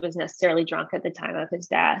suggests that he was necessarily drunk at the time of his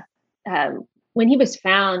death. When he was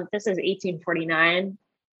found, this is 1849,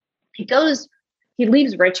 he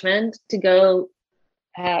leaves Richmond to go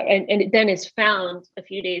and then is found a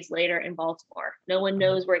few days later in Baltimore. No one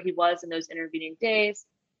knows where he was in those intervening days.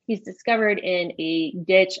 He's discovered in a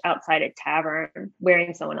ditch outside a tavern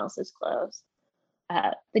wearing someone else's clothes.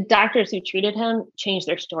 The doctors who treated him changed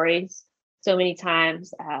their stories so many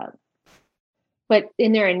times. But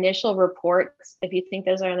in their initial reports, if you think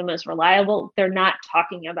those are the most reliable, they're not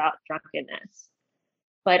talking about drunkenness.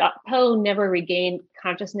 But Poe never regained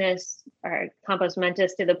consciousness or compos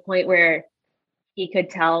mentis to the point where he could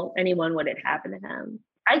tell anyone what had happened to him.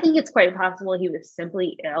 I think it's quite possible he was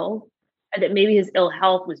simply ill, and that maybe his ill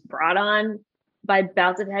health was brought on by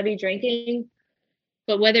bouts of heavy drinking.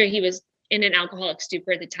 But whether he was in an alcoholic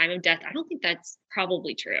stupor at the time of death, I don't think that's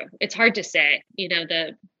probably true. It's hard to say.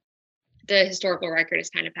 The historical record is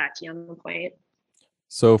kind of patchy on the point.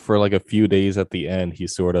 So for like a few days at the end,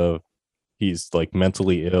 he's like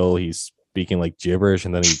mentally ill. He's speaking like gibberish,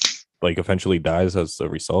 and then he like eventually dies as a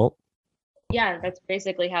result. Yeah, that's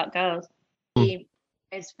basically how it goes. He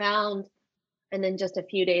is found, and then just a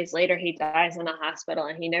few days later, he dies in a hospital,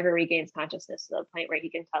 and he never regains consciousness to the point where he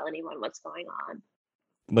can tell anyone what's going on.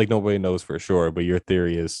 Like nobody knows for sure, but your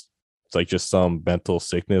theory is it's like just some mental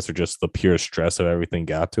sickness or just the pure stress of everything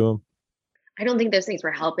got to him. I don't think those things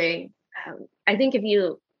were helping. I think if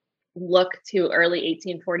you look to early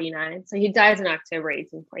 1849. So he dies in October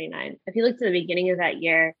 1849. If you look to the beginning of that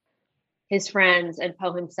year, his friends and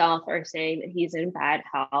Poe himself are saying that he's in bad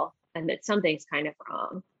health and that something's kind of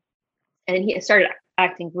wrong. And he started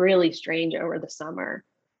acting really strange over the summer.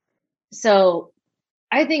 So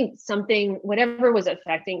I think whatever was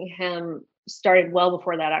affecting him started well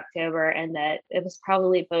before that October, and that it was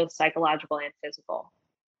probably both psychological and physical.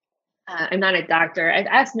 I'm not a doctor. I've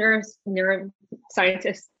asked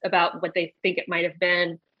neuroscientists about what they think it might have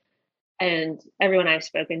been, and everyone I've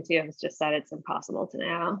spoken to has just said it's impossible to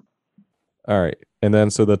know. All right. And then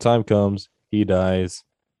so the time comes, he dies.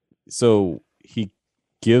 So he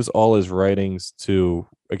gives all his writings to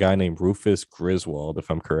a guy named Rufus Griswold, if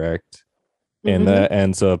I'm correct. And that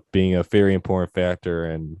ends up being a very important factor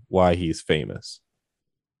in why he's famous.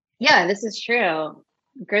 Yeah, this is true.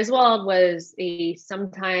 Griswold was a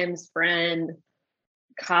sometimes friend,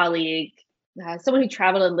 colleague, someone who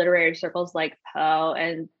traveled in literary circles like Poe,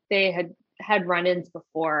 and they had run-ins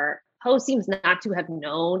before. Poe seems not to have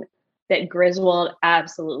known that Griswold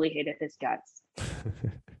absolutely hated his guts.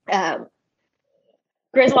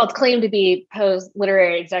 Griswold's claimed to be Poe's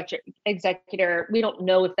literary executor. We don't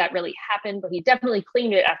know if that really happened, but he definitely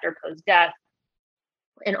claimed it after Poe's death.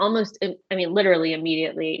 And literally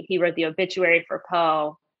immediately, he wrote the obituary for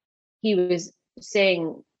Poe. He was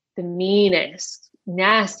saying the meanest,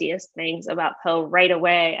 nastiest things about Poe right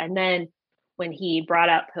away. And then when he brought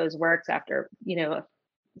up Poe's works after,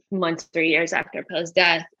 months or years after Poe's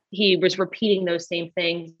death, he was repeating those same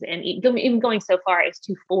things and even going so far as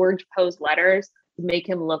to forge Poe's letters to make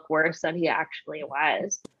him look worse than he actually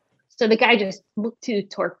was. So the guy just looked to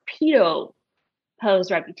torpedo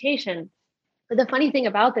Poe's reputation. But the funny thing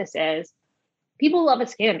about this is people love a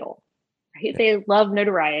scandal, right? They love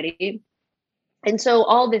notoriety. And so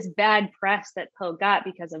all this bad press that Poe got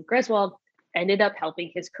because of Griswold ended up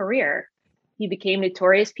helping his career. He became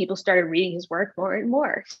notorious. People started reading his work more and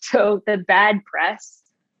more. So the bad press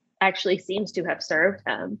actually seems to have served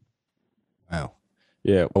him. Wow.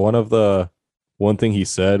 Yeah. One thing he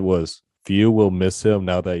said was, few will miss him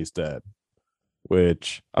now that he's dead,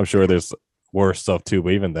 which I'm sure there's worse stuff too,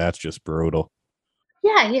 but even that's just brutal.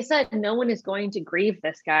 Yeah, he said no one is going to grieve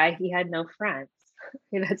this guy. He had no friends.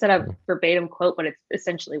 That's not a verbatim quote, but it's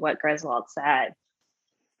essentially what Griswold said.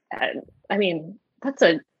 And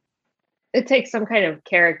it takes some kind of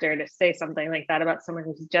character to say something like that about someone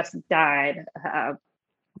who's just died.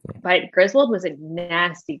 But Griswold was a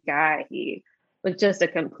nasty guy. He was just a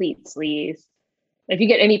complete sleaze. If you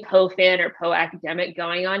get any Poe fan or Poe academic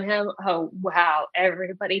going on him, oh wow,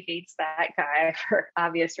 everybody hates that guy for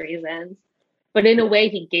obvious reasons. But in a way,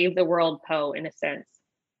 he gave the world Poe in a sense.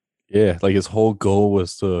 Yeah, like his whole goal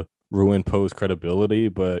was to ruin Poe's credibility,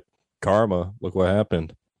 but karma, look what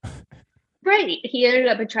happened. Right. He ended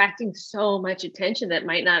up attracting so much attention that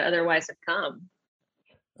might not otherwise have come.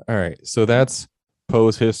 All right. So that's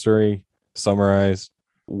Poe's history summarized.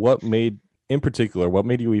 In particular, what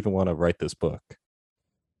made you even want to write this book?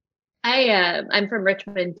 I'm from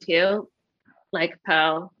Richmond too, like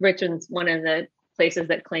Poe. Richmond's one of the places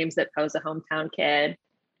that claims that Poe's a hometown kid.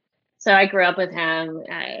 So I grew up with him.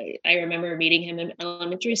 I remember meeting him in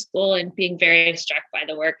elementary school and being very struck by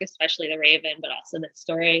the work, especially The Raven, but also the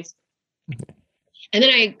stories. And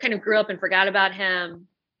then I kind of grew up and forgot about him.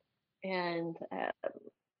 And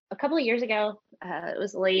a couple of years ago, it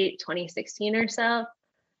was late 2016 or so,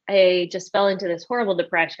 I just fell into this horrible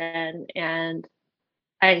depression. And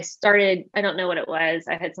I don't know what it was.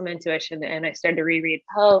 I had some intuition and I started to reread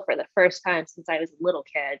Poe for the first time since I was a little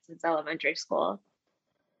kid, since elementary school.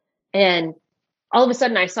 And all of a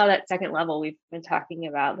sudden I saw that second level we've been talking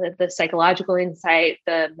about, the psychological insight,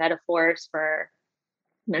 the metaphors for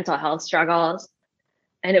mental health struggles.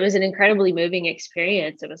 And it was an incredibly moving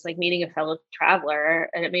experience. It was like meeting a fellow traveler,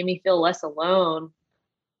 and it made me feel less alone.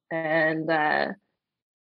 And I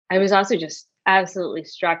was also just absolutely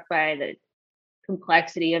struck by the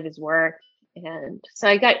complexity of his work. And so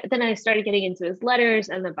I started getting into his letters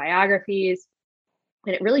and the biographies,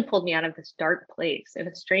 and it really pulled me out of this dark place in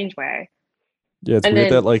a strange way. Yeah, it's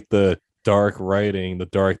weird that like the dark writing, the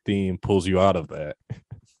dark theme pulls you out of that.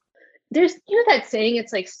 There's, that saying,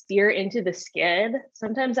 it's like steer into the skid.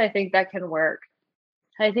 Sometimes I think that can work.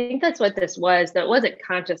 I think that's what this was. That wasn't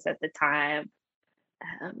conscious at the time.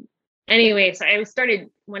 Anyway, so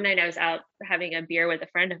one night I was out having a beer with a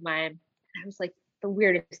friend of mine. I was like, the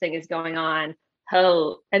weirdest thing is going on.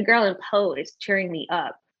 Edgar Allan Poe is cheering me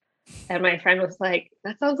up. And my friend was like,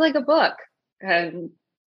 that sounds like a book. And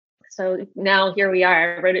so now here we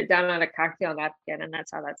are. I wrote it down on a cocktail napkin, and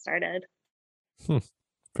that's how that started.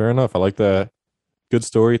 Fair enough. I like that. Good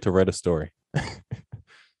story to write a story.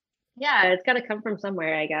 Yeah, it's got to come from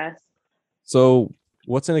somewhere, I guess. So,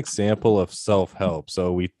 what's an example of self-help?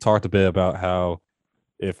 So, we talked a bit about how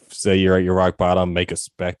if, say, you're at your rock bottom, make a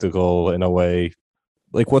spectacle in a way.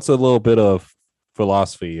 Like, what's a little bit of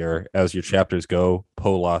philosophy, or as your chapters go,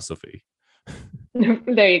 philosophy?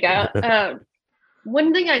 There you go.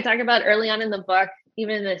 One thing I talk about early on in the book,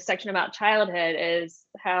 even in the section about childhood, is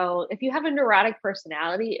how if you have a neurotic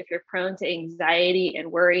personality, if you're prone to anxiety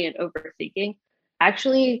and worry and overthinking,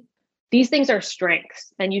 actually, these things are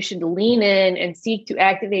strengths, and you should lean in and seek to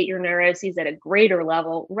activate your neuroses at a greater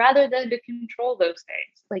level rather than to control those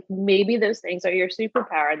things. Like maybe those things are your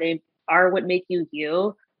superpower. They are what make you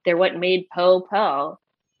you. They're what made Poe Poe.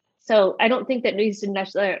 So I don't think that we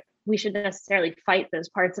should necessarily fight those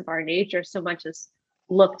parts of our nature so much as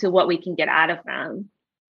look to what we can get out of them.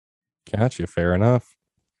 Gotcha. Fair enough.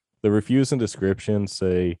 The reviews and descriptions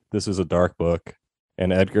say this is a dark book,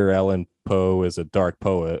 and Edgar Allan Poe is a dark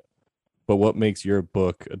poet. But what makes your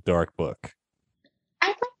book a dark book? I'd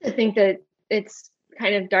like to think that it's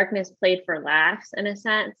kind of darkness played for laughs in a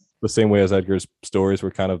sense. The same way as Edgar's stories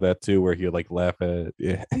were kind of that too, where he would like laugh at it.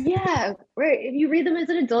 Yeah, right. If you read them as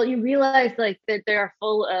an adult, you realize like that they are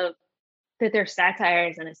full of that they're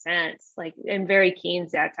satires in a sense, like and very keen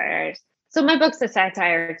satires. So my book's a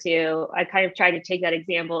satire too. I kind of tried to take that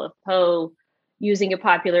example of Poe using a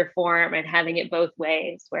popular form and having it both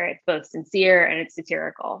ways, where it's both sincere and it's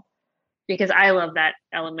satirical. Because I love that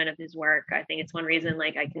element of his work. I think it's one reason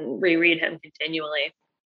like I can reread him continually.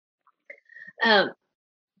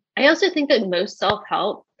 I also think that most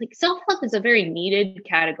self-help is a very needed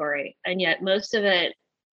category, and yet most of it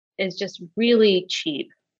is just really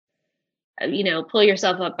cheap. Pull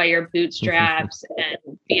yourself up by your bootstraps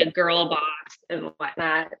and be a girl boss and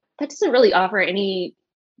whatnot. That doesn't really offer any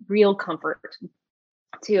real comfort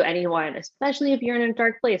to anyone, especially if you're in a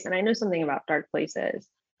dark place. And I know something about dark places.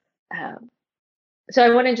 So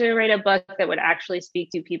I wanted to write a book that would actually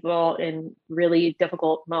speak to people in really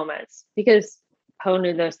difficult moments, because Poe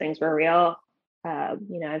knew those things were real.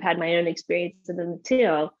 I've had my own experience in them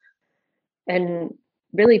too. And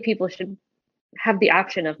really people should have the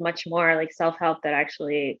option of much more like self-help that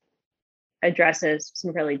actually addresses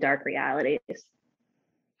some really dark realities.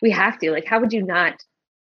 We have to, like, how would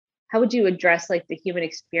you address like the human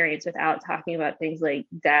experience without talking about things like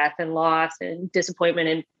death and loss and disappointment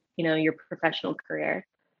in, your professional career?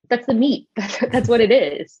 That's the meat. That's what it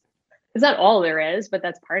is. It's not all there is, but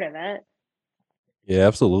that's part of it. Yeah,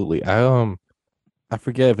 absolutely. I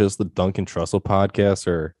forget if it's the Duncan Trussell podcast,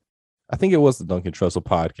 or I think it was the Duncan Trussell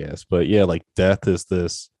podcast, but yeah, like death is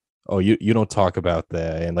this, oh, you don't talk about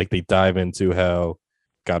that. And like they dive into how,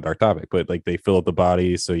 God, dark topic, but like they fill up the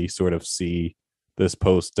body. So you sort of see this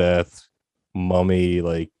post-death mummy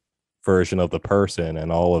like version of the person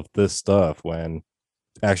and all of this stuff. When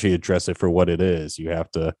actually address it for what it is, you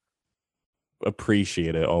have to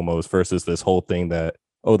appreciate it almost, versus this whole thing that,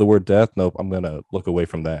 oh, the word death, nope, I'm going to look away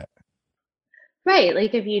from that. Right.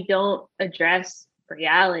 Like if you don't address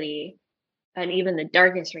reality, and even the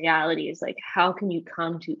darkest realities, like how can you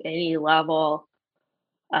come to any level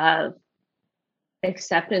of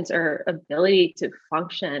acceptance or ability to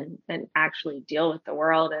function and actually deal with the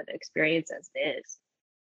world and experience as it is?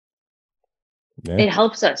 Yeah. It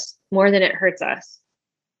helps us more than it hurts us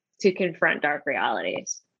to confront dark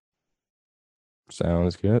realities.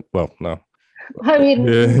 Sounds good. Well, no. I mean,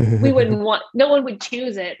 we wouldn't want, no one would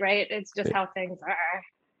choose it, right? It's just how things are.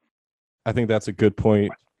 I think that's a good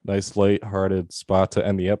point. Nice light-hearted spot to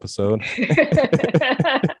end the episode.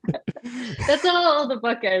 That's all the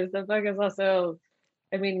book is. The book is also,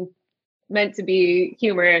 meant to be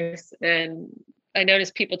humorous, and I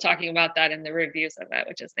noticed people talking about that in the reviews of it,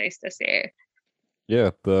 which is nice to see. Yeah,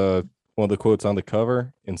 one of the quotes on the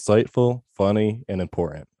cover: insightful, funny, and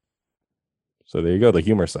important. So there you go, the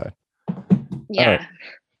humor side. Yeah.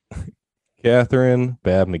 Right. Catherine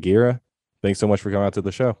Baab-Muguira, thanks so much for coming out to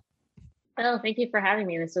the show. Oh, thank you for having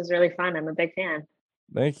me. This was really fun. I'm a big fan.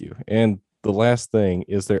 Thank you. And the last thing,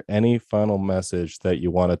 is there any final message that you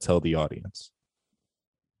want to tell the audience?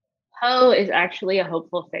 Poe is actually a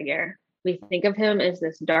hopeful figure. We think of him as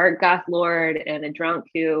this dark goth lord and a drunk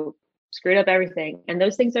who screwed up everything. And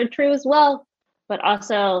those things are true as well. But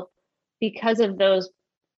also, because of those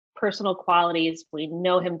personal qualities, we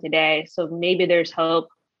know him today. So maybe there's hope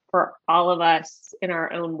for all of us in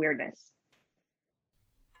our own weirdness.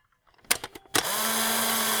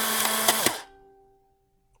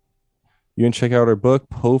 You can check out our book,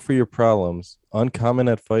 Poe for Your Problems, Uncommon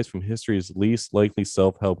Advice from History's Least Likely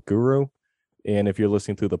Self-Help Guru. And if you're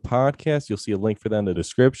listening to the podcast, you'll see a link for that in the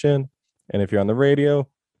description. And if you're on the radio,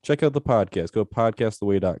 check out the podcast. Go to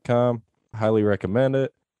podcasttheway.com. Highly recommend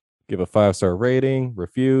it. Give a 5-star rating,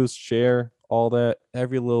 reviews, share, all that.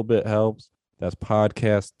 Every little bit helps. That's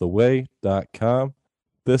podcasttheway.com.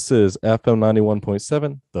 This is FM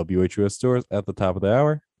 91.7 WHUS Stores at the top of the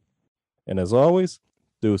hour. And as always,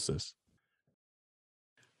 deuces.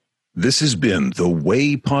 This has been The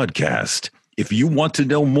Way Podcast. If you want to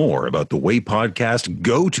know more about The Way Podcast,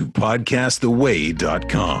 go to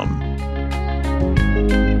podcasttheway.com.